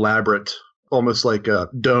very elaborate, almost like a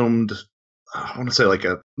domed, I want to say like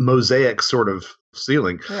a mosaic sort of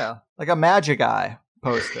ceiling. Yeah, like a Magic Eye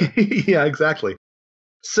poster. Yeah, exactly.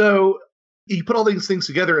 So you put all these things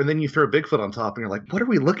together and then you throw Bigfoot on top and you're like, what are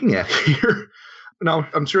we looking at here? Now,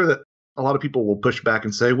 I'm sure that a lot of people will push back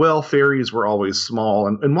and say, well, fairies were always small.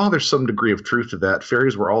 And while there's some degree of truth to that,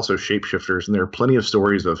 fairies were also shapeshifters. And there are plenty of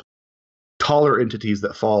stories of taller entities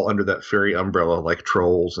that fall under that fairy umbrella, like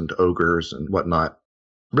trolls and ogres and whatnot.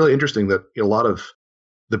 Really interesting that a lot of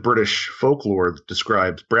the British folklore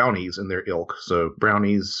describes brownies in their ilk. So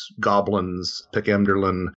brownies, goblins,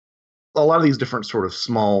 Peckemderlin, a lot of these different sort of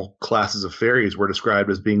small classes of fairies were described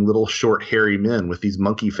as being little short hairy men with these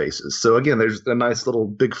monkey faces. So again, there's a nice little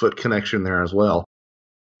Bigfoot connection there as well.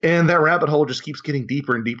 And that rabbit hole just keeps getting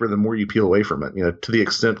deeper and deeper the more you peel away from it, to the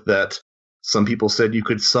extent that some people said you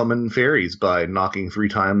could summon fairies by knocking 3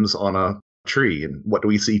 times on a tree. And what do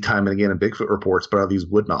we see time and again in Bigfoot reports but are these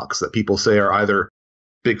wood knocks that people say are either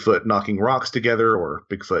Bigfoot knocking rocks together or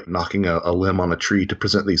Bigfoot knocking a limb on a tree to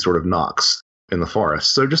present these sort of knocks in the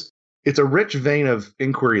forest. So just, it's a rich vein of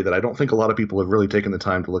inquiry that I don't think a lot of people have really taken the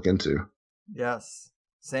time to look into. Yes,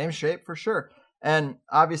 same shape for sure. And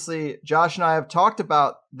obviously, Josh and I have talked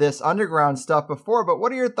about this underground stuff before, but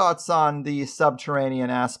what are your thoughts on the subterranean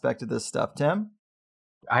aspect of this stuff, Tim?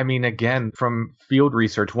 I mean, again, from field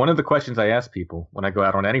research, one of the questions I ask people when I go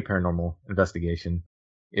out on any paranormal investigation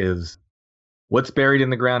is, what's buried in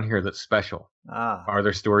the ground here that's special? Are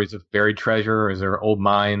there stories of buried treasure? Is there old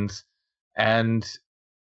mines? And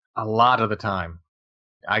a lot of the time,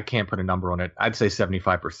 I can't put a number on it. I'd say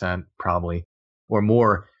 75% probably or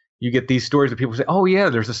more. You get these stories that people say, oh, yeah,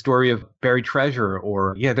 there's a story of buried treasure,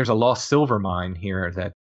 or, yeah, there's a lost silver mine here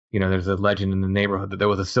that, there's a legend in the neighborhood that there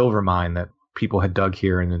was a silver mine that people had dug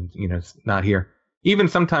here and then, it's not here. Even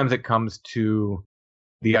sometimes it comes to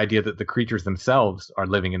the idea that the creatures themselves are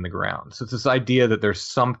living in the ground. So it's this idea that there's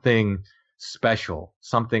something special,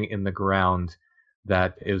 something in the ground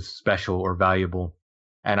that is special or valuable.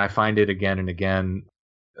 And I find it again and again.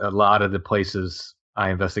 A lot of the places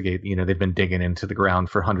I investigate, they've been digging into the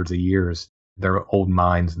ground for hundreds of years. They're old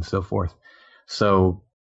mines and so forth. So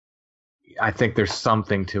I think there's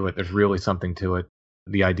something to it. There's really something to it.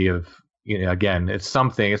 The idea of, again, it's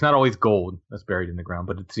something. It's not always gold that's buried in the ground,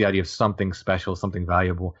 but it's the idea of something special, something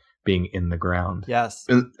valuable being in the ground. Yes.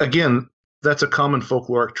 And again, that's a common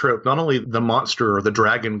folkloric trope. Not only the monster or the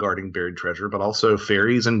dragon guarding buried treasure, but also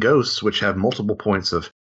fairies and ghosts, which have multiple points of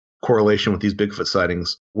correlation with these Bigfoot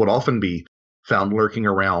sightings, would often be found lurking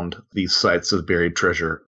around these sites of buried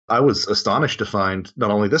treasure. I was astonished to find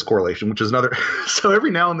not only this correlation, which is another. So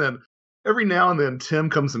every now and then,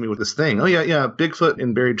 Tim comes to me with this thing. Oh, yeah, Bigfoot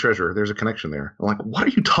and buried treasure. There's a connection there. I'm like, what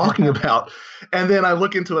are you talking about? And then I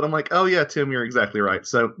look into it. I'm like, oh, yeah, Tim, you're exactly right.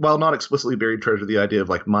 So while not explicitly buried treasure, the idea of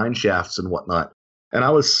like mine shafts and whatnot. And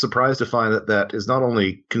I was surprised to find that that is not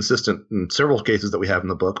only consistent in several cases that we have in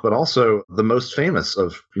the book, but also the most famous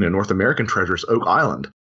of North American treasures, Oak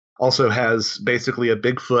Island, also has basically a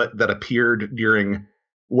Bigfoot that appeared during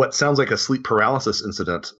what sounds like a sleep paralysis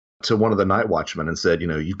incident to one of the night watchmen and said,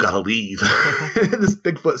 you've got to leave. This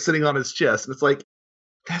Bigfoot sitting on his chest. And it's like,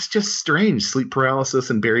 that's just strange. Sleep paralysis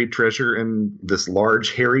and buried treasure and this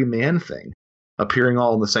large hairy man thing appearing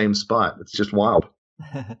all in the same spot. It's just wild.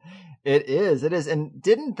 It is. And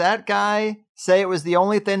didn't that guy say it was the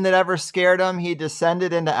only thing that ever scared him? He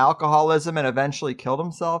descended into alcoholism and eventually killed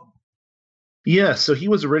himself? Yeah, so he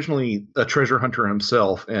was originally a treasure hunter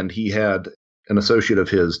himself, and he had an associate of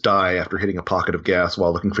his die after hitting a pocket of gas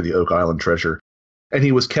while looking for the Oak Island treasure. And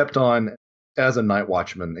he was kept on as a night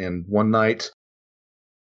watchman. And one night,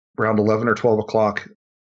 around 11 or 12 o'clock,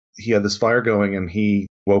 he had this fire going, and he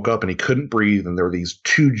woke up and he couldn't breathe. And there were these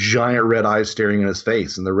two giant red eyes staring in his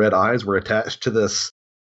face. And the red eyes were attached to this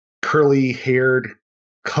curly-haired,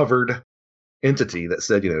 covered entity that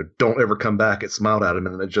said, don't ever come back. It smiled at him,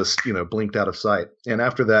 and then it just, blinked out of sight. And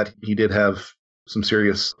after that, he did have some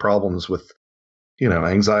serious problems with,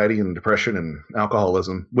 anxiety and depression and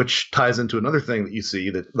alcoholism, which ties into another thing that you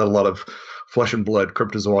see that a lot of flesh and blood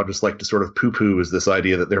cryptozoologists like to sort of poo-poo, is this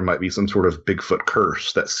idea that there might be some sort of Bigfoot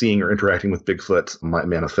curse, that seeing or interacting with Bigfoot might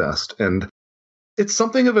manifest. And it's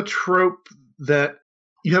something of a trope that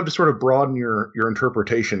you have to sort of broaden your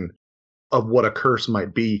interpretation of what a curse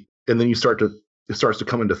might be. And then it starts to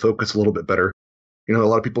come into focus a little bit better. A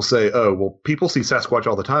lot of people say, oh, well, people see Sasquatch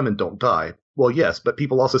all the time and don't die. Well, yes, but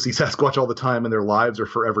people also see Sasquatch all the time and their lives are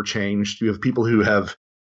forever changed. You have people who have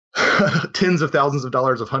tens of thousands of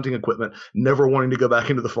dollars of hunting equipment, never wanting to go back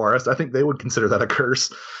into the forest. I think they would consider that a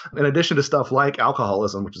curse. In addition to stuff like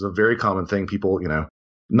alcoholism, which is a very common thing, people,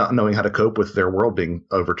 not knowing how to cope with their world being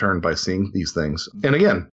overturned by seeing these things. And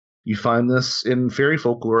again, you find this in fairy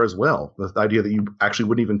folklore as well. The idea that you actually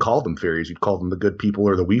wouldn't even call them fairies. You'd call them the good people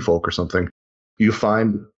or the wee folk or something. You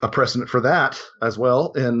find a precedent for that as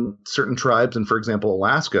well in certain tribes, and for example,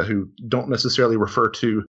 Alaska, who don't necessarily refer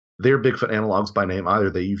to their Bigfoot analogs by name either.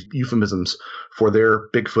 They use euphemisms for their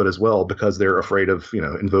Bigfoot as well because they're afraid of,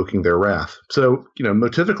 invoking their wrath. So,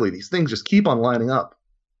 motivically, these things just keep on lining up.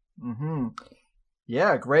 Mm-hmm.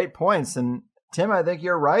 Yeah, great points. And Tim, I think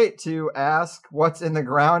you're right to ask what's in the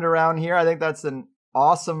ground around here. I think that's an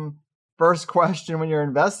awesome first question when you're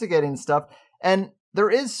investigating stuff. And there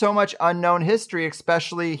is so much unknown history,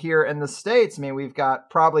 especially here in the States. I mean, we've got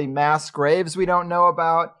probably mass graves we don't know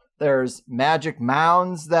about. There's magic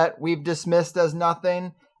mounds that we've dismissed as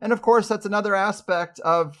nothing. And of course, that's another aspect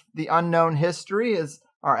of the unknown history is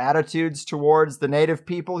our attitudes towards the Native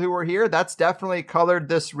people who were here. That's definitely colored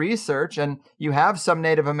this research. And you have some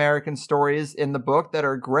Native American stories in the book that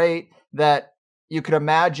are great that you could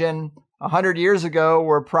imagine 100 years ago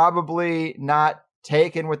were probably not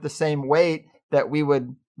taken with the same weight that we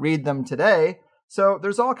would read them today. So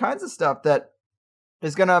there's all kinds of stuff that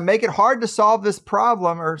is going to make it hard to solve this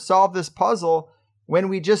problem or solve this puzzle when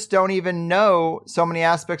we just don't even know so many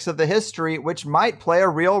aspects of the history, which might play a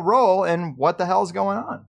real role in what the hell's going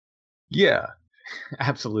on. Yeah,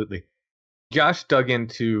 absolutely. Josh dug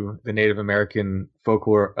into the Native American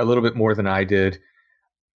folklore a little bit more than I did.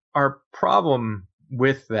 Our problem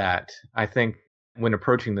with that, I think, when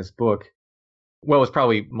approaching this book, well, it's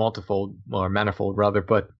probably multifold, or manifold rather,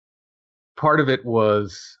 but part of it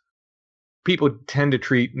was people tend to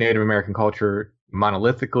treat Native American culture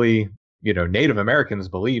monolithically. Native Americans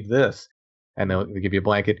believe this, and they'll give you a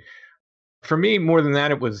blanket. For me, more than that,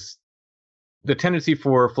 it was the tendency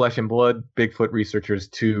for flesh and blood Bigfoot researchers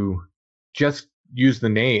to just use the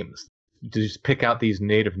names, to just pick out these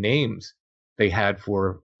native names they had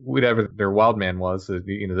for whatever their wild man was,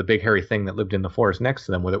 the big hairy thing that lived in the forest next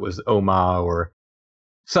to them, whether it was Oma or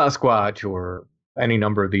Sasquatch or any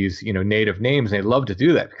number of these, native names. And they love to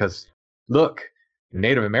do that because, look,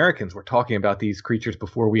 Native Americans were talking about these creatures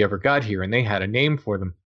before we ever got here, and they had a name for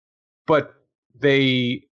them. But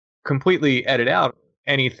they completely edit out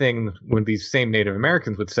anything when these same Native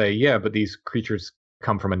Americans would say, yeah, but these creatures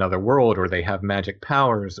come from another world, or they have magic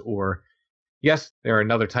powers, or yes, they're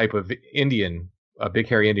another type of Indian, a big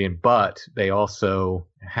hairy Indian, but they also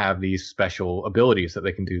have these special abilities that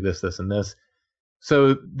they can do this, this, and this.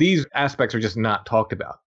 So these aspects are just not talked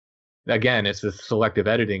about. Again, it's this selective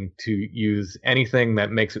editing to use anything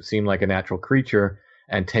that makes it seem like a natural creature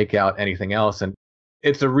and take out anything else. And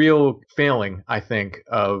it's a real failing, I think,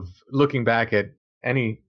 of looking back at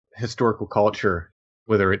any historical culture,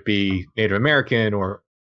 whether it be Native American or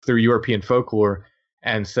through European folklore,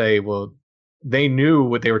 and say, well, they knew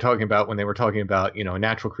what they were talking about when they were talking about, a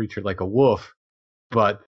natural creature like a wolf.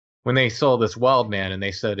 But when they saw this wild man and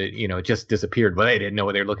they said it, it just disappeared, but they didn't know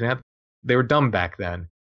what they were looking at. They were dumb back then.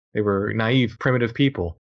 They were naive, primitive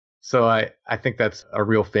people. So I think that's a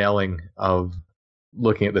real failing of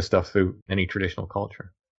looking at this stuff through any traditional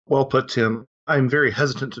culture. Well put, Tim. I'm very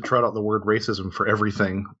hesitant to trot out the word racism for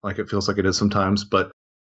everything, like it feels like it is sometimes, but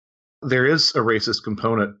there is a racist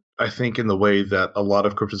component, I think, in the way that a lot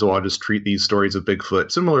of cryptozoologists treat these stories of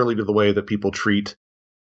Bigfoot, similarly to the way that people treat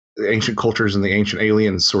the ancient cultures in the ancient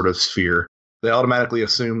aliens sort of sphere. They automatically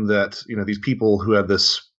assume that, these people who have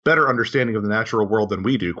this better understanding of the natural world than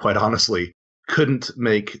we do, quite honestly, couldn't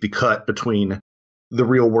make the cut between the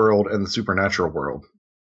real world and the supernatural world.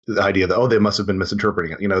 The idea that, they must have been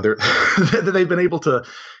misinterpreting it. They've been able to,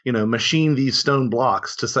 machine these stone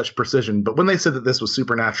blocks to such precision. But when they said that this was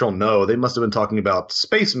supernatural, no, they must have been talking about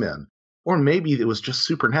spacemen. Or maybe it was just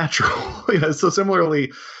supernatural. So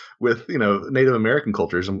similarly with, Native American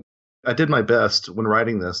cultures, and I did my best when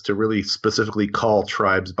writing this to really specifically call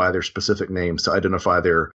tribes by their specific names to identify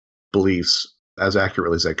their beliefs as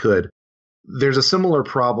accurately as I could. There's a similar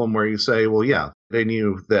problem where you say, well, yeah, they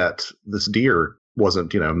knew that this deer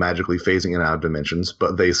wasn't, magically phasing in and out of dimensions,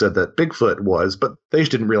 but they said that Bigfoot was, but they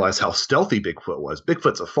just didn't realize how stealthy Bigfoot was.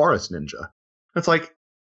 Bigfoot's a forest ninja. It's like,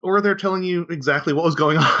 or they're telling you exactly what was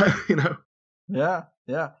going on, Yeah.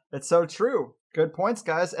 It's so true. Good points,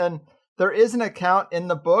 guys. And there is an account in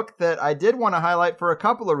the book that I did want to highlight for a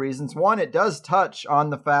couple of reasons. One, it does touch on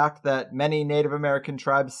the fact that many Native American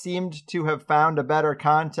tribes seemed to have found a better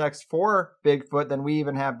context for Bigfoot than we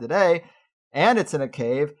even have today. And it's in a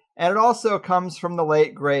cave. And it also comes from the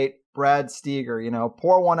late, great Brad Steger.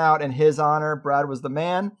 Pour one out in his honor. Brad was the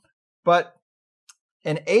man. But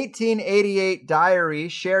an 1888 diary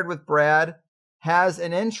shared with Brad has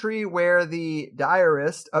an entry where the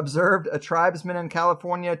diarist observed a tribesman in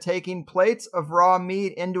California taking plates of raw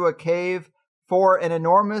meat into a cave for an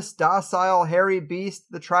enormous, docile, hairy beast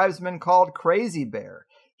the tribesman called Crazy Bear.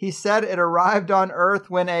 He said it arrived on Earth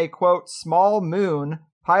when a, quote, small moon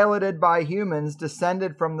piloted by humans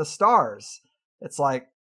descended from the stars. It's like,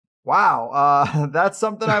 wow, that's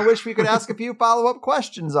something I wish we could ask a few follow-up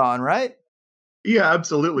questions on, right? Yeah,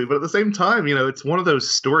 absolutely. But at the same time, it's one of those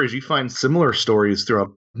stories. You find similar stories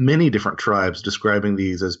throughout many different tribes describing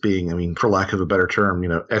these as being, for lack of a better term,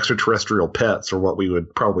 extraterrestrial pets, or what we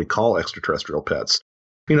would probably call extraterrestrial pets.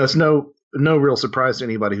 It's no real surprise to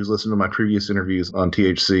anybody who's listened to my previous interviews on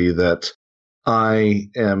THC that I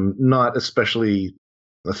am not especially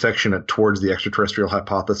affectionate towards the extraterrestrial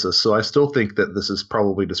hypothesis. So I still think that this is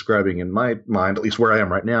probably describing, in my mind, at least where I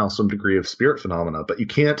am right now, some degree of spirit phenomena. But you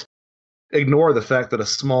can't ignore the fact that a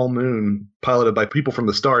small moon piloted by people from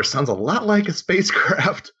the stars sounds a lot like a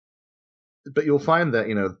spacecraft. But you'll find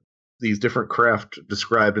that, these different craft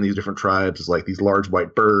described in these different tribes as like these large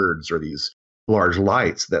white birds or these large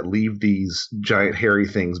lights that leave these giant hairy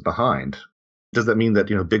things behind. Does that mean that,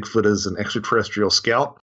 Bigfoot is an extraterrestrial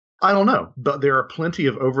scout? I don't know. But there are plenty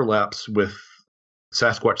of overlaps with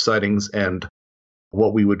Sasquatch sightings and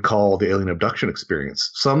what we would call the alien abduction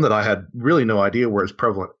experience. Some that I had really no idea were as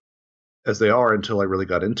prevalent as they are until I really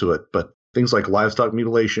got into it. But things like livestock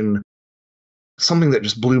mutilation, something that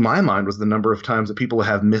just blew my mind was the number of times that people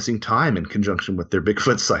have missing time in conjunction with their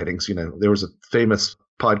Bigfoot sightings. There was a famous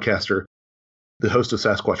podcaster, the host of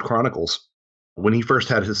Sasquatch Chronicles. When he first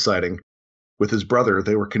had his sighting with his brother,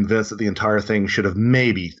 they were convinced that the entire thing should have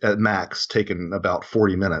maybe, at max, taken about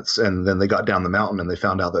 40 minutes. And then they got down the mountain and they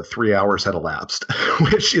found out that 3 hours had elapsed,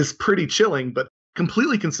 which is pretty chilling, but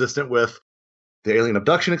completely consistent with the alien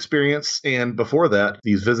abduction experience, and before that,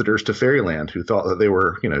 these visitors to Fairyland who thought that they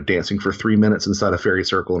were, dancing for 3 minutes inside a fairy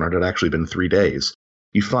circle, and it had actually been 3 days.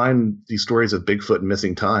 You find these stories of Bigfoot and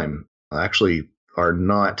missing time actually are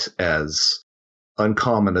not as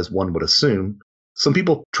uncommon as one would assume. Some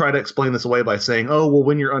people try to explain this away by saying,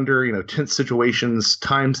 when you're under, tense situations,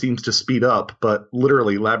 time seems to speed up, but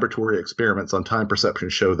literally laboratory experiments on time perception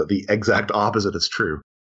show that the exact opposite is true.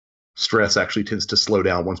 Stress actually tends to slow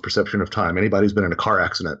down one's perception of time. Anybody who's been in a car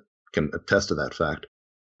accident can attest to that fact.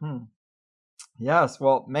 Yes,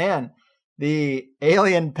 well, man, the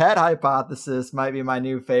alien pet hypothesis might be my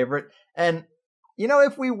new favorite. And,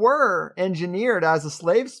 if we were engineered as a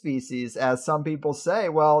slave species, as some people say,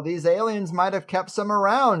 well, these aliens might have kept some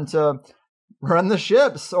around to run the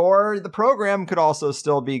ships, or the program could also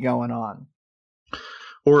still be going on.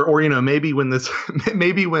 Or maybe when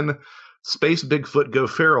space Bigfoot go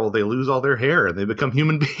feral, they lose all their hair and they become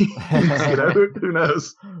human beings. Who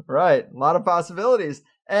knows? Right. A lot of possibilities.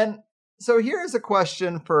 And so here's a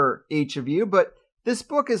question for each of you, but this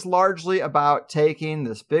book is largely about taking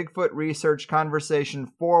this Bigfoot research conversation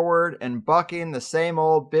forward and bucking the same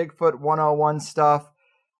old Bigfoot 101 stuff.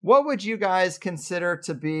 What would you guys consider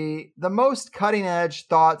to be the most cutting edge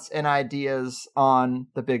thoughts and ideas on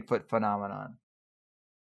the Bigfoot phenomenon?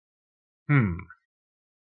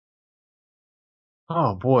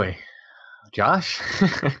 Oh boy, Josh?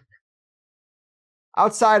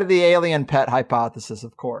 Outside of the alien pet hypothesis,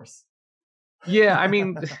 of course. Yeah, I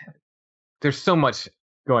mean, there's so much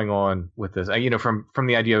going on with this. From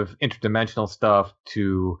the idea of interdimensional stuff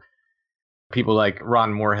to people like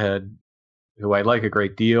Ron Moorhead, who I like a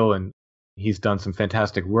great deal, and he's done some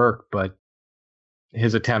fantastic work, but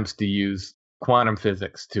his attempts to use quantum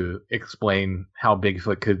physics to explain how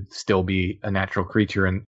Bigfoot could still be a natural creature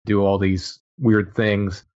and do all these weird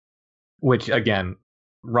things, which, again,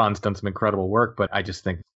 Ron's done some incredible work, but I just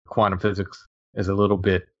think quantum physics is a little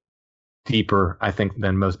bit deeper, I think,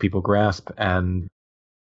 than most people grasp. And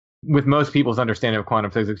with most people's understanding of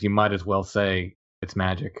quantum physics, you might as well say it's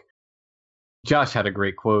magic. Josh had a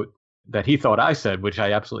great quote that he thought I said, which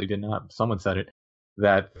I absolutely did not. Someone said it,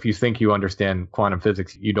 that if you think you understand quantum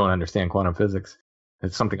physics, you don't understand quantum physics.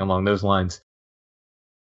 It's something along those lines.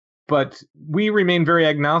 But we remain very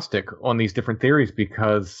agnostic on these different theories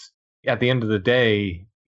because at the end of the day,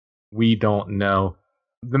 we don't know.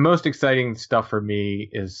 The most exciting stuff for me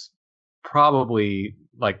is probably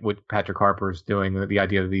like what Patrick Harper's doing, the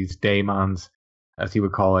idea of these daemons, as he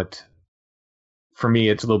would call it. For me,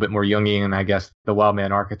 it's a little bit more Jungian, I guess, the wild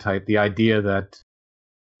man archetype, the idea that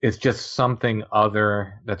it's just something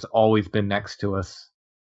other that's always been next to us.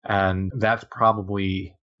 And that's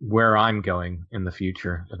probably where I'm going in the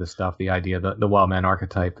future of this stuff. The idea that the wild man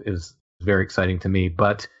archetype is very exciting to me.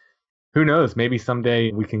 But who knows? Maybe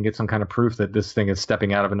someday we can get some kind of proof that this thing is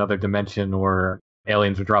stepping out of another dimension or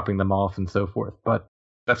aliens are dropping them off and so forth. But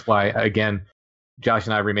that's why, again, Josh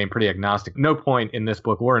and I remain pretty agnostic. No point in this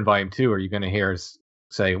book or in volume 2 are you going to hear us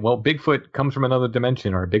say, well, Bigfoot comes from another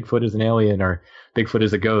dimension, or Bigfoot is an alien, or Bigfoot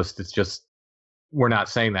is a ghost. It's just, we're not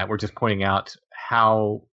saying that. We're just pointing out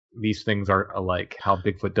how these things are alike, how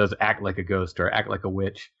Bigfoot does act like a ghost or act like a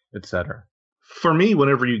witch, etc. For me,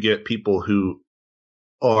 whenever you get people who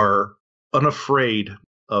are unafraid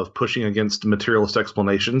of pushing against materialist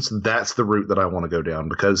explanations, that's the route that I want to go down.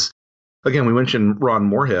 Because, again, we mentioned Ron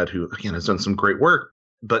Moorhead, who, again, has done some great work,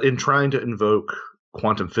 but in trying to invoke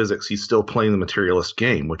quantum physics, he's still playing the materialist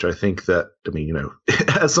game, which I think that,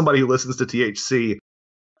 as somebody who listens to THC,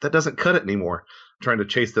 that doesn't cut it anymore, trying to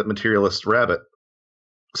chase that materialist rabbit.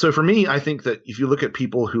 So for me, I think that if you look at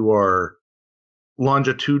people who are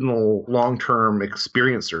longitudinal, long-term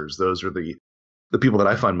experiencers, those are the people that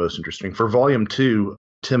I find most interesting. For volume 2,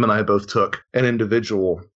 Tim and I both took an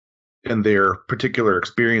individual and their particular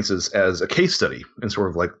experiences as a case study and sort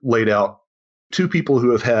of like laid out 2 people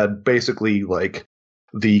who have had basically like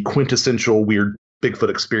the quintessential weird Bigfoot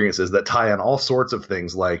experiences that tie in all sorts of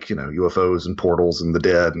things like, UFOs and portals and the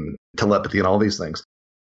dead and telepathy and all these things.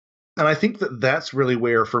 And I think that that's really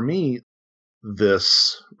where, for me,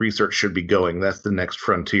 this research should be going. That's the next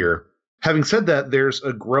frontier. Having said that, there's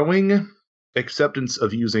a growing acceptance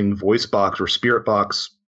of using voice box or spirit box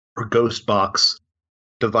or ghost box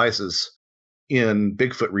devices in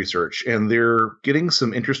Bigfoot research, and they're getting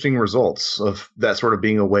some interesting results of that sort of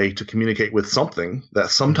being a way to communicate with something that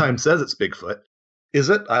sometimes says it's Bigfoot. Is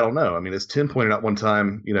it? I don't know. I mean, as Tim pointed out one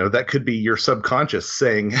time, that could be your subconscious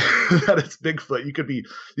saying that it's Bigfoot. You could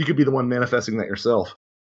be the one manifesting that yourself.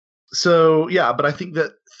 So, yeah, but I think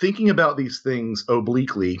that thinking about these things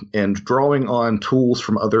obliquely and drawing on tools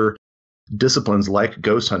from other disciplines like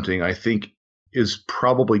ghost hunting, I think is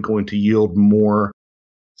probably going to yield more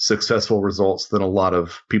successful results than a lot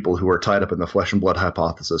of people who are tied up in the flesh and blood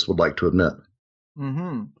hypothesis would like to admit.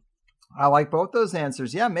 Mm-hmm. I like both those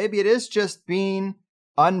answers. Yeah, maybe it is just being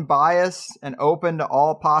unbiased and open to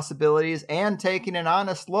all possibilities and taking an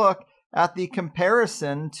honest look at the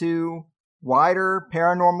comparison to wider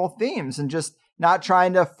paranormal themes and just not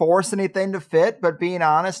trying to force anything to fit, but being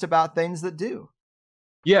honest about things that do.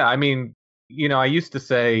 Yeah, I mean, I used to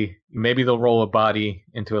say maybe they'll roll a body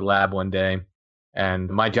into a lab one day and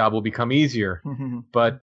my job will become easier.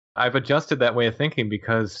 But I've adjusted that way of thinking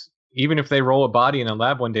because even if they roll a body in a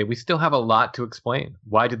lab one day, we still have a lot to explain.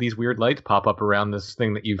 Why did these weird lights pop up around this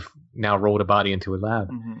thing that you've now rolled a body into a lab?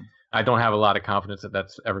 I don't have a lot of confidence that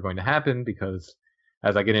that's ever going to happen because,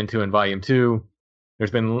 as I get into in volume 2,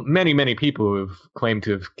 there's been many, many people who have claimed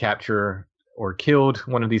to have captured or killed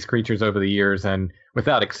one of these creatures over the years, and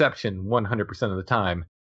without exception, 100% of the time,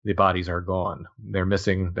 the bodies are gone. They're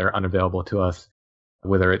missing. They're unavailable to us.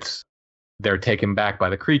 Whether it's they're taken back by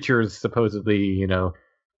the creatures, supposedly,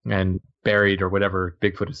 and buried or whatever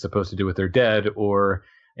Bigfoot is supposed to do with their dead, or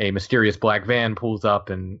a mysterious black van pulls up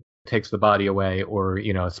and takes the body away, or,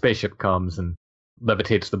 a spaceship comes and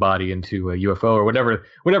levitates the body into a UFO or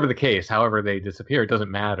whatever the case, however they disappear, it doesn't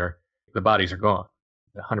matter. The bodies are gone.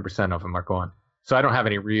 100% of them are gone. So I don't have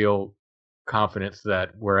any real confidence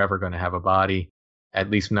that we're ever going to have a body. at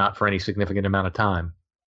least not for any significant amount of time.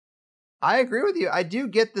 I agree with you. I do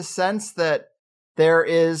get the sense that there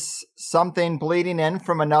is something bleeding in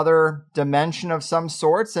from another dimension of some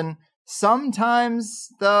sorts, and sometimes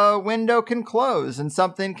the window can close and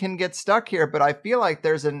something can get stuck here, but I feel like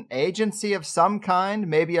there's an agency of some kind,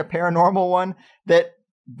 maybe a paranormal one, that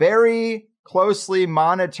very closely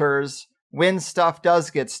monitors when stuff does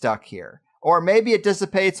get stuck here. Or maybe it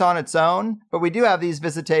dissipates on its own, but we do have these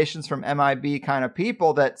visitations from MIB kind of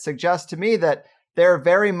people that suggest to me that they're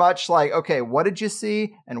very much like, okay, what did you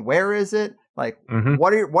see and where is it? Like,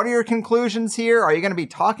 what are your conclusions here? Are you going to be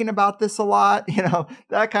talking about this a lot? You know,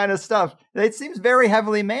 that kind of stuff. It seems very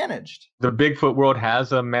heavily managed. The Bigfoot world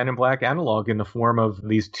has a Man in Black analog in the form of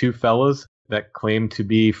these two fellows that claim to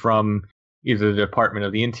be from either the Department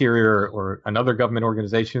of the Interior or another government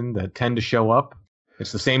organization that tend to show up.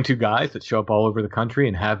 It's the same two guys that show up all over the country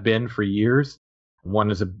and have been for years.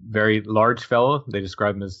 One is a very large fellow. They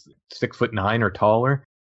describe him as 6'9" or taller.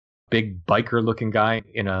 Big biker looking guy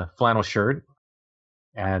in a flannel shirt,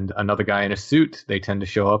 and another guy in a suit. They tend to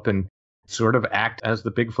show up and sort of act as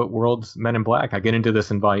the Bigfoot world's Men in Black. I get into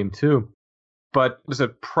this in volume 2. But there's a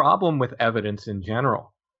problem with evidence in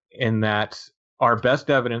general, in that our best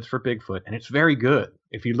evidence for Bigfoot, and it's very good.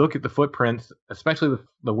 If you look at the footprints, especially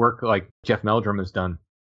the work like Jeff Meldrum has done,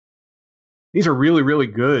 these are really, really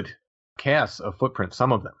good casts of footprints.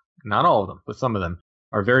 Some of them, not all of them, but some of them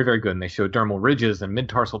are very, very good. And they show dermal ridges and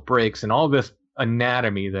mid-tarsal breaks and all this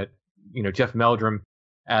anatomy that, you know, Jeff Meldrum,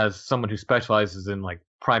 as someone who specializes in like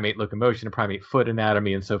primate locomotion and primate foot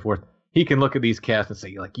anatomy and so forth, he can look at these casts and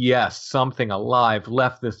say, like, yes, something alive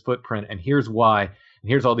left this footprint, and here's why, and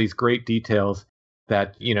here's all these great details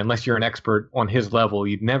that, you know, unless you're an expert on his level,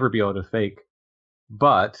 you'd never be able to fake.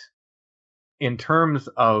 But in terms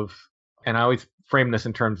of, and I always frame this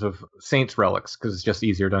in terms of saints' relics because it's just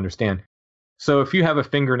easier to understand. So if you have a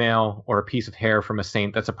fingernail or a piece of hair from a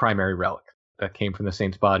saint, that's a primary relic that came from the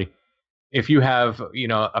saint's body. If you have, you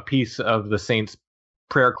know, a piece of the saint's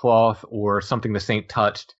prayer cloth or something the saint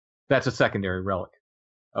touched, that's a secondary relic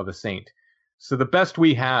of a saint. So the best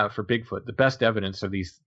we have for Bigfoot, the best evidence are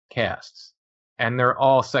these casts, and they're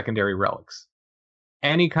all secondary relics.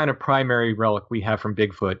 Any kind of primary relic we have from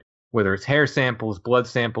Bigfoot, whether it's hair samples, blood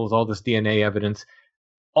samples, all this DNA evidence,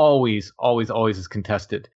 always, always, always is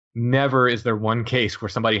contested. Never is there one case where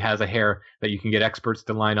somebody has a hair that you can get experts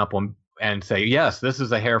to line up on and say, yes, this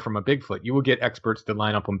is a hair from a Bigfoot. You will get experts to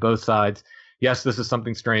line up on both sides. Yes, this is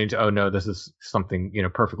something strange. Oh, no, this is something, you know,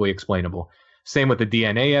 perfectly explainable. Same with the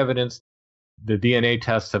DNA evidence. The DNA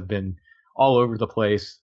tests have been all over the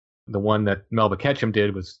place. The one that Melba Ketchum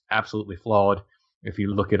did was absolutely flawed. If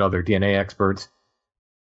you look at other DNA experts,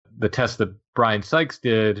 the test that Brian Sykes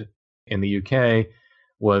did in the UK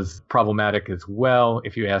was problematic as well.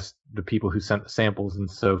 If you ask the people who sent the samples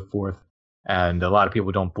and so forth, and a lot of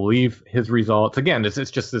people don't believe his results. Again,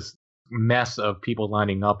 it's just this mess of people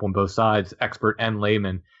lining up on both sides, expert and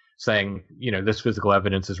layman, saying, you know, this physical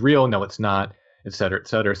evidence is real. No, it's not, et cetera, et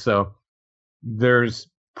cetera. So there's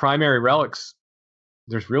primary relics.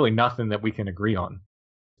 There's really nothing that we can agree on.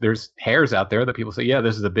 There's hairs out there that people say, yeah,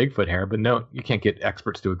 this is a Bigfoot hair, but no, you can't get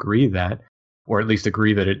experts to agree that, or at least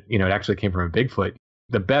agree that it, you know, it actually came from a Bigfoot.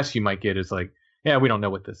 The best you might get is like, yeah, we don't know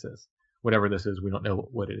what this is. Whatever this is, we don't know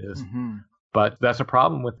what it is. Mm-hmm. But that's a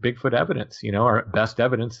problem with Bigfoot evidence. You know, our best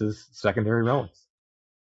evidence is secondary relics.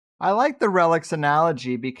 I like the relics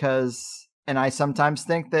analogy because, and I sometimes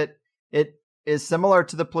think that it is similar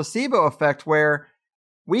to the placebo effect, where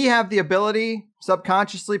we have the ability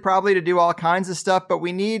subconsciously probably to do all kinds of stuff, but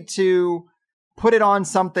we need to put it on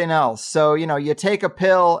something else. So, you know, you take a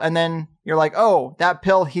pill and then you're like, oh, that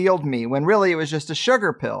pill healed me, when really it was just a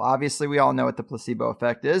sugar pill. Obviously, we all know what the placebo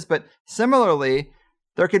effect is, but similarly,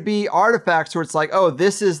 there could be artifacts where it's like, oh,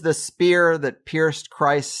 this is the spear that pierced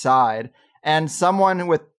Christ's side. And someone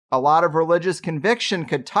with a lot of religious conviction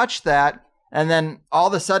could touch that and then all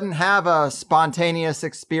of a sudden have a spontaneous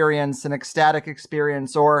experience, an ecstatic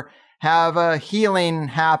experience, or have a healing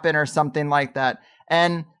happen or something like that.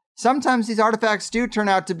 And sometimes these artifacts do turn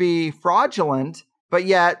out to be fraudulent, but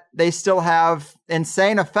yet they still have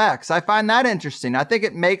insane effects. I find that interesting. I think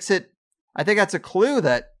that's a clue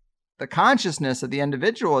that the consciousness of the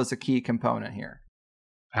individual is a key component here.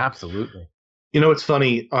 Absolutely. You know, it's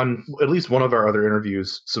funny, on at least one of our other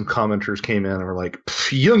interviews, some commenters came in and were like,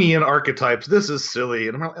 Jungian archetypes, this is silly.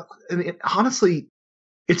 And I'm like, honestly,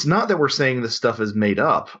 it's not that we're saying this stuff is made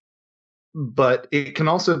up, but it can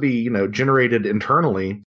also be, you know, generated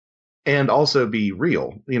internally and also be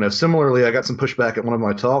real. You know, similarly, I got some pushback at one of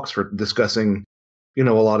my talks for discussing, you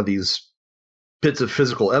know, a lot of these bits of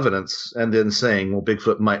physical evidence and then saying, well,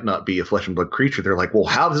 Bigfoot might not be a flesh and blood creature. They're like, well,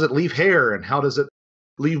 how does it leave hair and how does it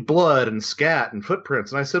leave blood and scat and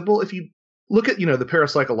footprints? And I said, well, if you look at, the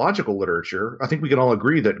parapsychological literature, I think we can all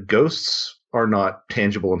agree that ghosts are not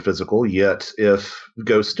tangible and physical, yet if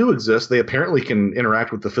ghosts do exist, they apparently can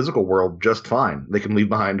interact with the physical world just fine. They can leave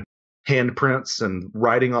behind handprints and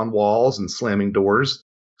writing on walls and slamming doors.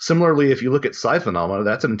 Similarly, if you look at psi phenomena,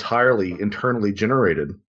 that's entirely internally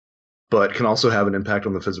generated, but can also have an impact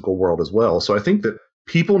on the physical world as well. So I think that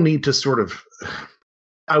people need to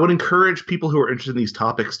I would encourage people who are interested in these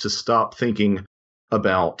topics to stop thinking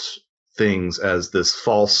about things as this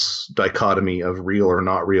false dichotomy of real or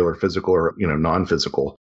not real or physical or,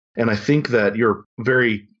 non-physical. And I think that your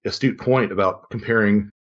very astute point about comparing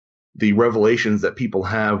the revelations that people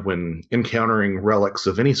have when encountering relics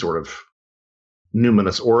of any sort of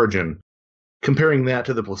numinous origin, comparing that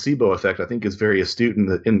to the placebo effect, I think is very astute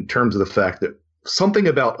in terms of the fact that something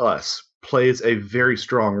about us plays a very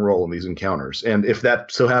strong role in these encounters. And if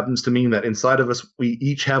that so happens to mean that inside of us, we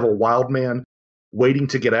each have a wild man waiting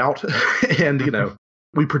to get out and,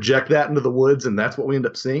 we project that into the woods and that's what we end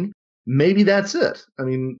up seeing, maybe that's it. I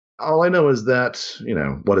mean, all I know is that,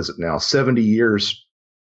 what is it now? 70 years,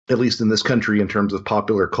 at least in this country in terms of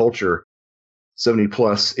popular culture, 70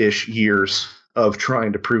 plus-ish years of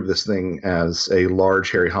trying to prove this thing as a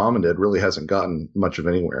large hairy hominid really hasn't gotten much of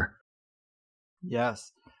anywhere.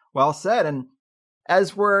 Yes. Well said. And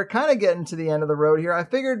as we're kind of getting to the end of the road here, I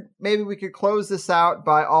figured maybe we could close this out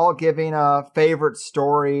by all giving a favorite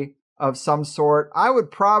story of some sort. I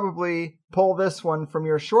would probably pull this one from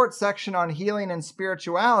your short section on healing and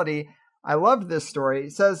spirituality. I loved this story.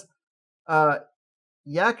 It says,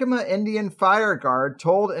 Yakima Indian Fire Guard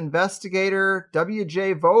told investigator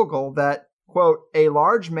W.J. Vogel that, quote, a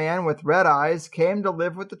large man with red eyes came to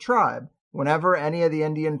live with the tribe. Whenever any of the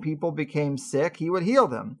Indian people became sick, he would heal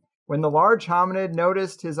them. When the large hominid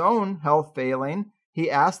noticed his own health failing, he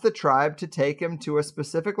asked the tribe to take him to a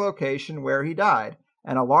specific location where he died,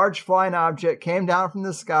 and a large flying object came down from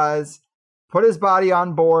the skies, put his body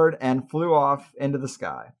on board, and flew off into the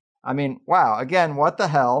sky. I mean, wow, again, what the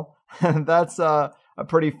hell? That's a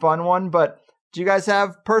pretty fun one, but do you guys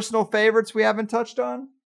have personal favorites we haven't touched on?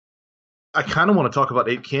 I kind of want to talk about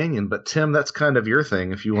Ape Canyon, but Tim, that's kind of your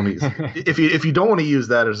thing. If you want to, if you don't want to use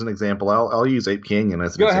that as an example, I'll use Ape Canyon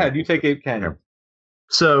as an example. Go ahead, you take Ape Canyon.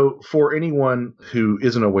 So, for anyone who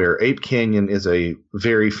isn't aware, Ape Canyon is a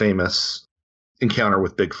very famous encounter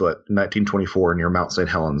with Bigfoot in 1924 near Mount St.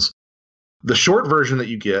 Helens. The short version that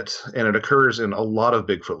you get, and it occurs in a lot of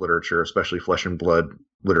Bigfoot literature, especially flesh and blood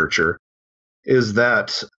literature, is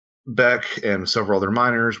that Beck and several other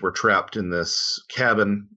miners were trapped in this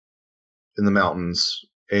cabin in the mountains,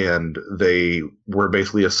 and they were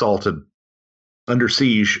basically assaulted under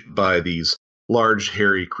siege by these large,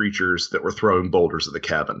 hairy creatures that were throwing boulders at the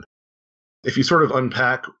cabin. If you sort of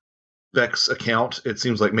unpack Beck's account, it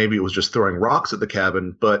seems like maybe it was just throwing rocks at the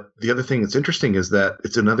cabin, but the other thing that's interesting is that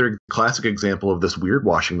it's another classic example of this weird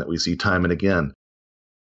washing that we see time and again.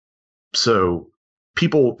 So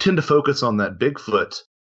people tend to focus on that Bigfoot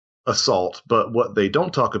assault, but what they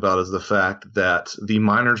don't talk about is the fact that the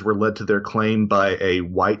miners were led to their claim by a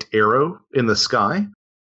white arrow in the sky.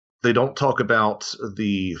 They don't talk about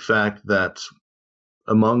the fact that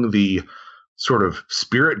among the sort of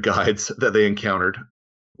spirit guides that they encountered,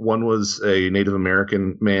 one was a Native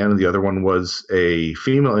American man, and the other one was a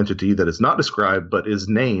female entity that is not described, but is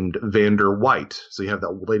named Vander White. So you have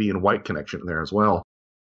that lady in white connection there as well,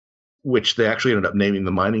 which they actually ended up naming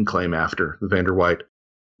the mining claim after, the Vander White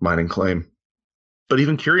mining claim. But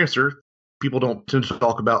even curiouser, people don't tend to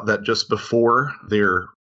talk about that just before their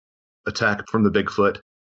attack from the Bigfoot,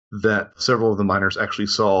 that several of the miners actually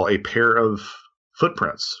saw a pair of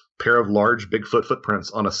large Bigfoot footprints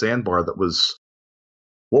on a sandbar that was,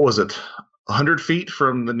 what was it, 100 feet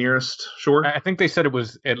from the nearest shore? I think they said it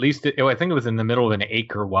was at least, I think it was in the middle of an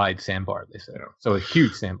acre-wide sandbar, they said. So a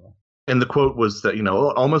huge sandbar. And the quote was that, it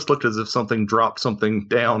almost looked as if something dropped something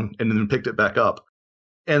down and then picked it back up.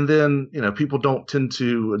 And then, people don't tend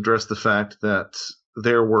to address the fact that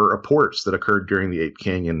there were reports that occurred during the Ape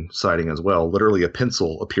Canyon sighting as well. Literally a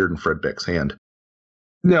pencil appeared in Fred Beck's hand.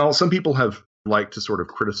 Now, some people have liked to sort of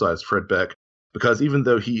criticize Fred Beck because even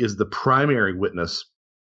though he is the primary witness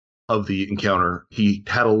of the encounter, he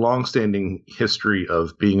had a long-standing history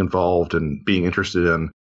of being involved and being interested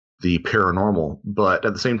in the paranormal. But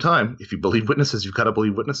at the same time, if you believe witnesses, you've got to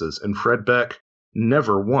believe witnesses. And Fred Beck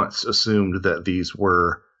never once assumed that these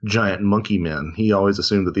were giant monkey men. He always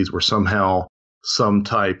assumed that these were somehow some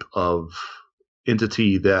type of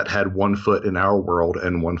entity that had one foot in our world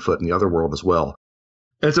and one foot in the other world as well.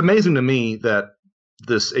 It's amazing to me that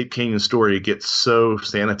this Ape Canyon story gets so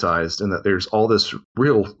sanitized and that there's all this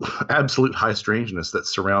real absolute high strangeness that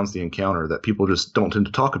surrounds the encounter that people just don't tend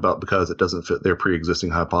to talk about because it doesn't fit their pre-existing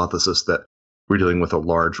hypothesis that we're dealing with a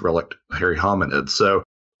large relic hairy hominid. So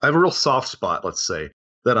I have a real soft spot, let's say,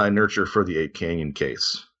 that I nurture for the Ape Canyon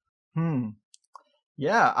case.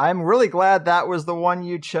 Yeah, I'm really glad that was the one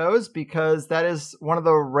you chose, because that is one of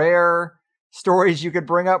the rare stories you could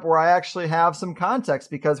bring up where I actually have some context.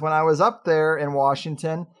 Because when I was up there in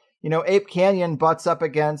Washington, Ape Canyon butts up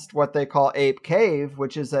against what they call Ape Cave,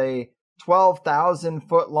 which is a 12,000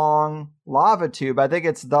 foot long lava tube. I think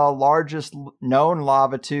it's the largest known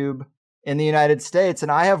lava tube in the United States,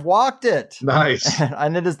 and I have walked it. Nice.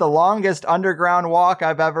 And it is the longest underground walk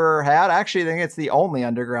I've ever had. Actually, I think it's the only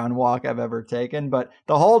underground walk I've ever taken. But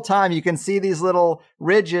the whole time you can see these little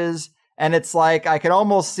ridges, and it's like I can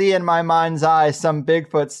almost see in my mind's eye some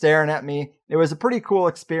Bigfoot staring at me. It was a pretty cool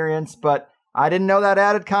experience, but I didn't know that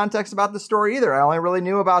added context about the story either. I only really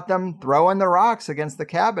knew about them throwing the rocks against the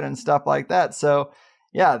cabin and stuff like that. So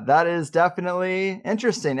yeah, that is definitely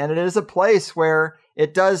interesting. And it is a place where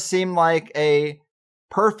it does seem like a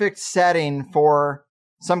perfect setting for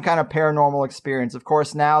some kind of paranormal experience. Of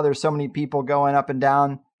course, now there's so many people going up and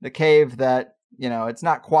down the cave that, it's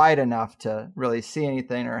not quiet enough to really see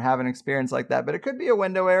anything or have an experience like that. But it could be a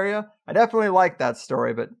window area. I definitely like that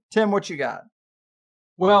story. But Tim, what you got?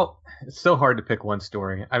 Well, it's so hard to pick one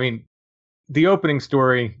story. I mean, the opening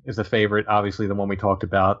story is a favorite, obviously the one we talked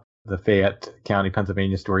about, the Fayette County,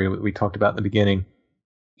 Pennsylvania story we talked about in the beginning.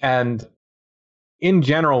 And in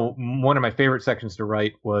general, one of my favorite sections to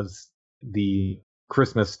write was the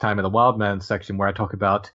Christmas Time of the Wild Man section, where I talk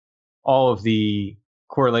about all of the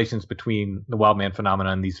correlations between the wild man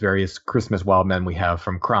phenomenon and these various Christmas wild men we have,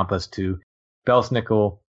 from Krampus to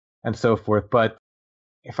Belsnickel and so forth. But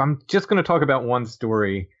if I'm just going to talk about one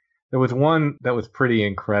story, there was one that was pretty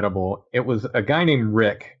incredible. It was a guy named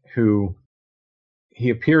Rick who he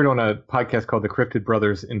appeared on a podcast called The Cryptid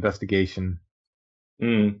Brothers Investigation.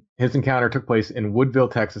 His encounter took place in Woodville,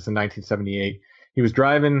 Texas in 1978. He was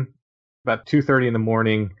driving about 2:30 in the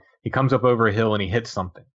morning. He comes up over a hill and he hits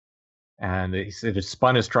something. And he said it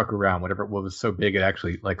spun his truck around, whatever it was so big it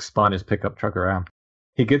actually spun his pickup truck around.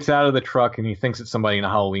 He gets out of the truck and he thinks it's somebody in a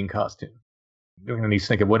Halloween costume. And he's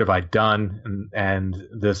thinking, what have I done? And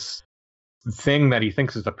this thing that he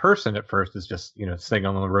thinks is a person at first is just, sitting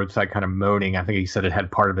on the roadside kind of moaning. I think he said it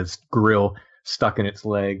had part of his grill stuck in its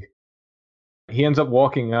leg. He ends up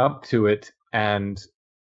walking up to it and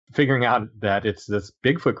figuring out that it's this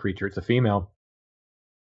Bigfoot creature. It's a female.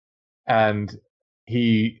 And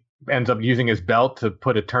he ends up using his belt to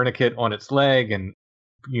put a tourniquet on its leg and,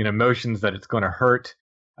 motions that it's going to hurt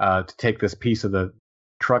to take this piece of the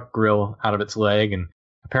truck grill out of its leg, and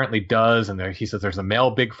apparently does. And he says there's a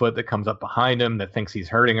male Bigfoot that comes up behind him that thinks he's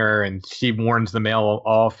hurting her, and she warns the male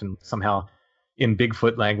off and somehow in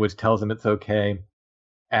Bigfoot language tells him it's okay.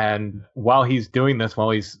 And while he's doing this,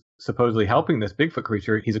 while he's supposedly helping this Bigfoot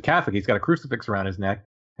creature, he's a Catholic. He's got a crucifix around his neck.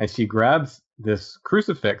 And she grabs this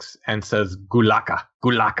crucifix and says, Gulaka,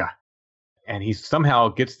 Gulaka. And he somehow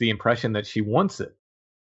gets the impression that she wants it.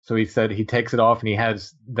 So he said he takes it off and he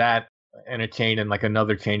has that and a chain and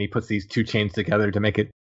another chain. He puts these two chains together to make it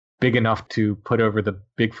big enough to put over the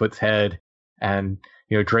Bigfoot's head, and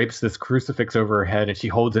drapes this crucifix over her head, and she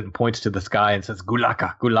holds it and points to the sky and says,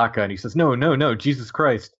 Gulaka, Gulaka. And he says, no, Jesus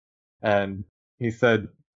Christ. And he said,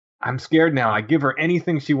 I'm scared now. I give her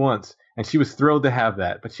anything she wants. And she was thrilled to have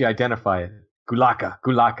that, but she identified it. Gulaka,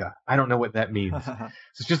 Gulaka. I don't know what that means. So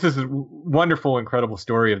it's just this wonderful, incredible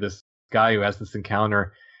story of this guy who has this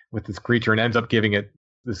encounter with this creature and ends up giving it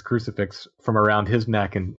this crucifix from around his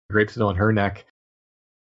neck and drapes it on her neck.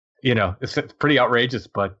 It's pretty outrageous,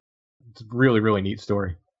 but it's a really, really neat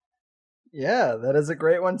story. Yeah, that is a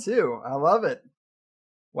great one too. I love it.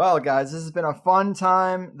 Well, guys, this has been a fun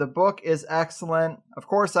time. The book is excellent. Of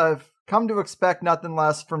course, I've come to expect nothing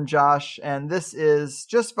less from Josh, and this is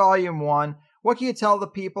just volume 1. What can you tell the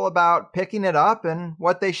people about picking it up and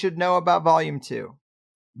what they should know about volume 2?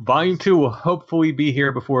 Volume 2 will hopefully be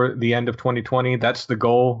here before the end of 2020. That's the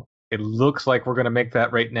goal. It looks like we're going to make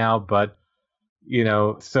that right now, but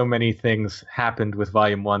so many things happened with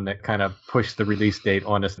volume 1 that kind of pushed the release date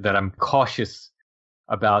on us that I'm cautious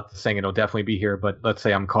about saying it'll definitely be here, but let's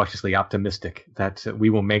say I'm cautiously optimistic that we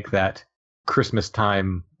will make that Christmas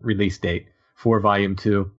time release date for volume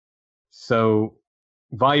 2. So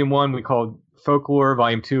volume 1 we called Folklore,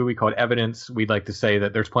 volume 2 we called Evidence. We'd like to say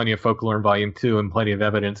that there's plenty of folklore in volume 2 and plenty of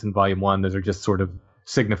evidence in volume 1. Those are just sort of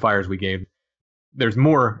signifiers we gave. There's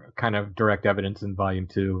more kind of direct evidence in volume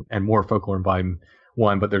 2 and more folklore in volume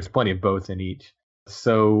 1, but there's plenty of both in each.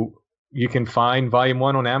 So you can find Volume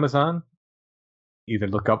 1 on Amazon. Either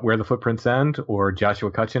look up Where the Footprints End or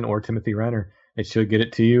Joshua Cutchin or Timothy Renner. It should get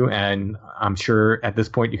it to you. And I'm sure at this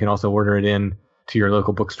point you can also order it in to your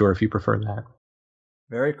local bookstore if you prefer that.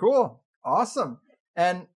 Very cool. Awesome.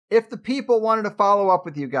 And if the people wanted to follow up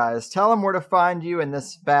with you guys, tell them where to find you in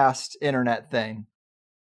this vast internet thing.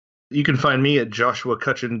 You can find me at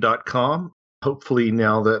joshuacutchin.com. Hopefully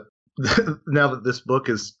now that this book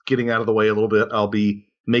is getting out of the way a little bit, I'll be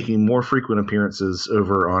making more frequent appearances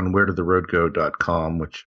over on wheredidtheroadgo.com,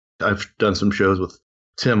 which I've done some shows with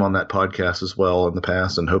Tim on that podcast as well in the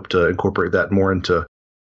past and hope to incorporate that more into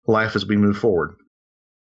life as we move forward.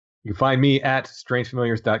 You can find me at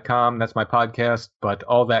strangefamiliars.com. That's my podcast, but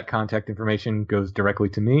all that contact information goes directly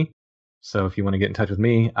to me. So if you want to get in touch with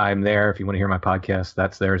me, I'm there. If you want to hear my podcast,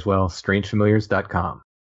 that's there as well, strangefamiliars.com.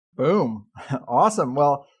 Boom. Awesome.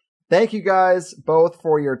 Well, thank you guys both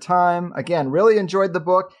for your time. Again, really enjoyed the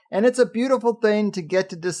book, and it's a beautiful thing to get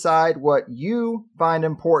to decide what you find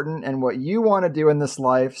important and what you want to do in this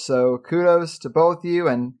life. So kudos to both of you,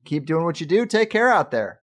 and keep doing what you do. Take care out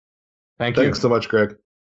there. Thank you. Thanks so much, Greg.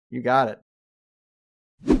 You got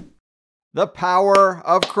it. The power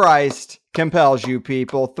of Christ compels you,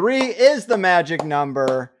 people. 3 is the magic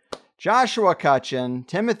number. Joshua Cutchin,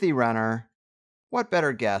 Timothy Renner. What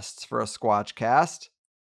better guests for a Squatch cast?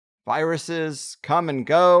 Viruses come and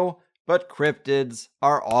go, but cryptids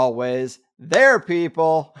are always there,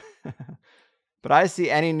 people. But I see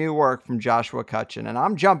any new work from Joshua Cutchin, and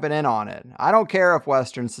I'm jumping in on it. I don't care if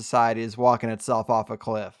Western society is walking itself off a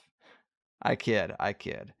cliff. I kid.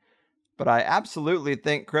 But I absolutely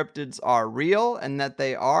think cryptids are real and that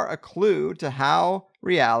they are a clue to how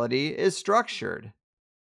reality is structured.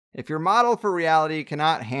 If your model for reality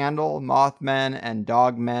cannot handle Mothmen and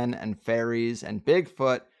Dogmen and fairies and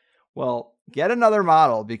Bigfoot, well, get another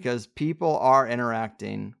model because people are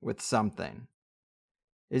interacting with something.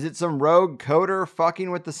 Is it some rogue coder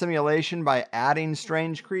fucking with the simulation by adding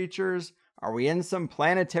strange creatures? Are we in some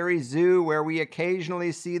planetary zoo where we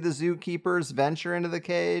occasionally see the zookeepers venture into the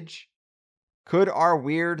cage? Could our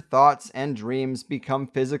weird thoughts and dreams become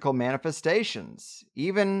physical manifestations,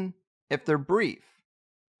 even if they're brief?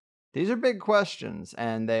 These are big questions,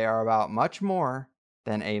 and they are about much more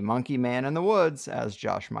than a monkey man in the woods, as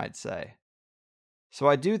Josh might say. So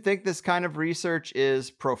I do think this kind of research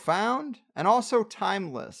is profound and also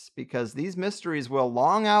timeless, because these mysteries will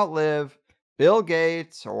long outlive Bill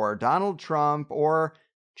Gates or Donald Trump or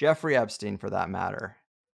Jeffrey Epstein for that matter.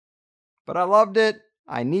 But I loved it,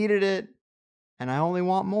 I needed it, and I only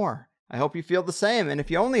want more. I hope you feel the same. And if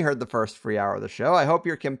you only heard the first free hour of the show, I hope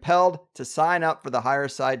you're compelled to sign up for the Higher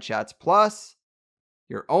Side Chats Plus.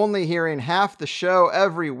 You're only hearing half the show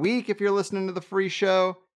every week if you're listening to the free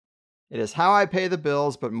show. It is how I pay the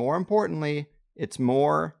bills, but more importantly, it's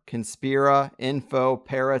more Conspira info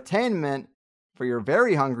paratainment for your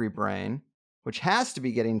very hungry brain, which has to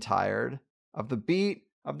be getting tired of the beat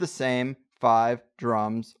of the same 5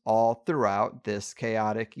 drums all throughout this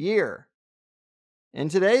chaotic year. In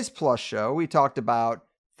today's Plus show, we talked about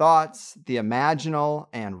thoughts, the imaginal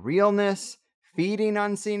and realness, feeding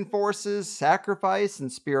unseen forces, sacrifice and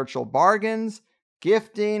spiritual bargains,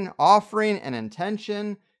 gifting, offering and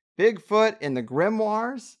intention, Bigfoot in the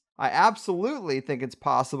grimoires. I absolutely think it's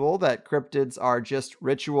possible that cryptids are just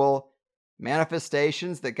ritual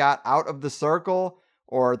manifestations that got out of the circle,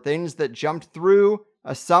 or things that jumped through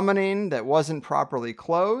a summoning that wasn't properly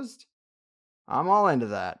closed. I'm all into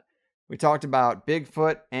that. We talked about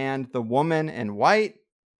Bigfoot and the woman in white,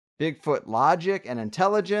 Bigfoot logic and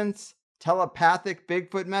intelligence, telepathic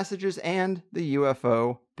Bigfoot messages, and the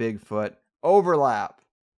UFO Bigfoot overlap.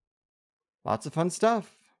 Lots of fun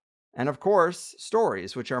stuff. And of course,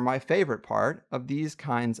 stories, which are my favorite part of these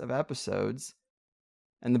kinds of episodes.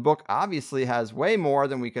 And the book obviously has way more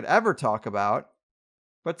than we could ever talk about,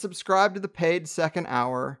 but subscribe to the paid second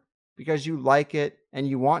hour because you like it and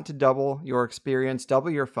you want to double your experience, double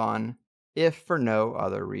your fun, if for no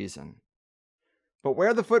other reason. But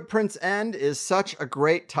Where the Footprints End is such a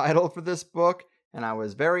great title for this book, and I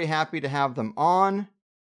was very happy to have them on.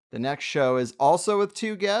 The next show is also with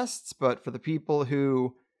 2 guests, but for the people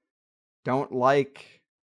who don't like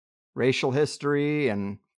racial history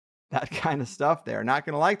and that kind of stuff, they're not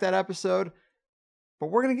going to like that episode. But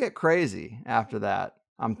we're going to get crazy after that,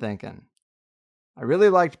 I'm thinking. I really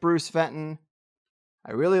liked Bruce Fenton.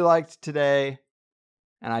 I really liked today.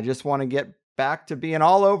 And I just want to get back to being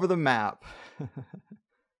all over the map. And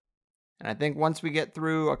I think once we get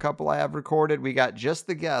through a couple I have recorded, we got just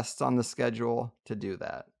the guests on the schedule to do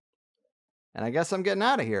that. And I guess I'm getting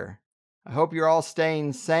out of here. I hope you're all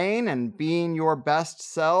staying sane and being your best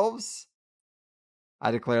selves. I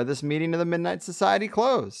declare this meeting of the Midnight Society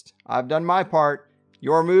closed. I've done my part.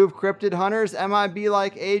 Your move, cryptid hunters,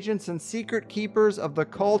 MIB-like agents, and secret keepers of the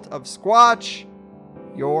cult of Squatch.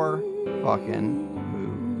 Your fucking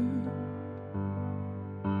move.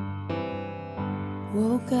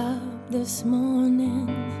 Woke up this morning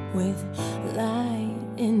with light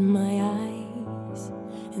in my eyes,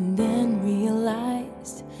 and then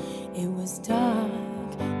realized it was dark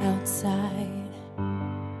outside.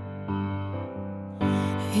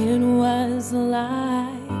 It was a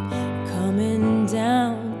light coming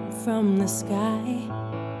down from the sky.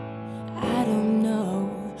 I don't know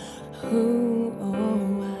who or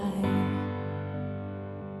why.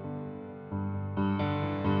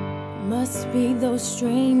 Must be those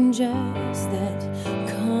strangers that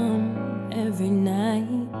come every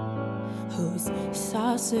night, whose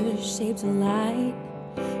saucer-shaped light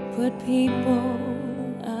put people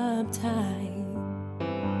uptight.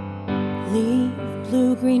 Leave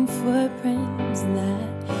blue-green footprints that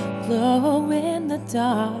glow in the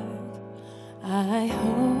dark. I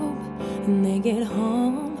hope they get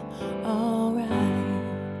home alright.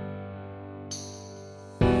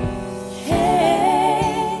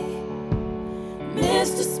 Hey,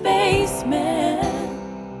 Mr. Spaceman,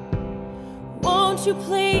 won't you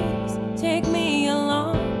please take me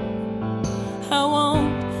along? I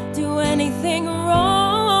won't do anything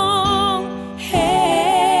wrong.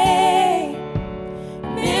 Hey,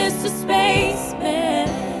 Mr. Spaceman,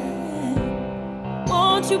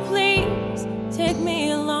 won't you please take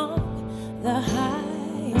me along the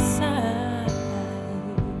high side?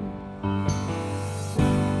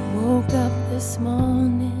 Woke up this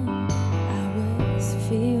morning, I was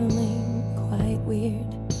feeling quite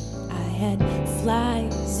weird. I had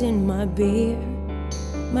flies in my beer,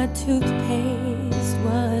 my toothpaste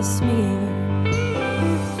was smeared.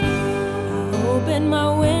 I opened my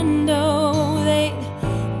window, they'd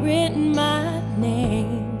written my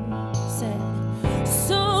name. Said,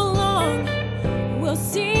 so long, we'll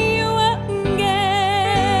see you again.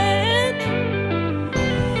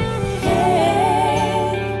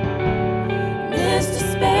 Hey, Mr.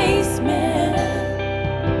 Spaceman,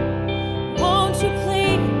 won't you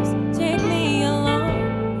please take me along?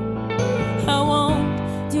 I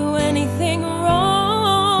won't do anything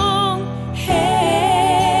wrong.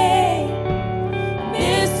 Hey,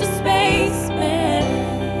 Mr. Spaceman,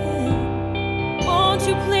 won't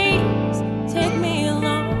you please take me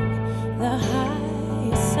along the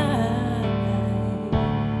high side?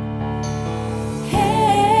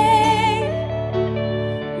 Hey,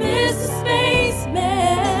 Mr.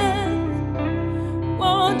 Spaceman,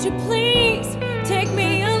 won't you please take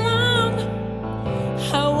me along?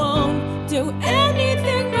 I won't do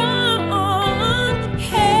anything wrong.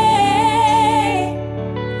 Hey,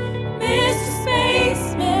 Mr.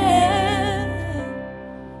 Spaceman,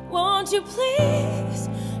 won't you please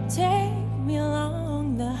take me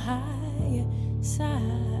along the high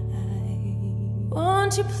side?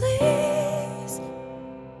 Won't you please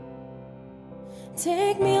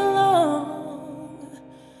take me along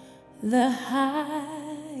the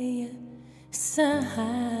high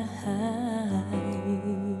side?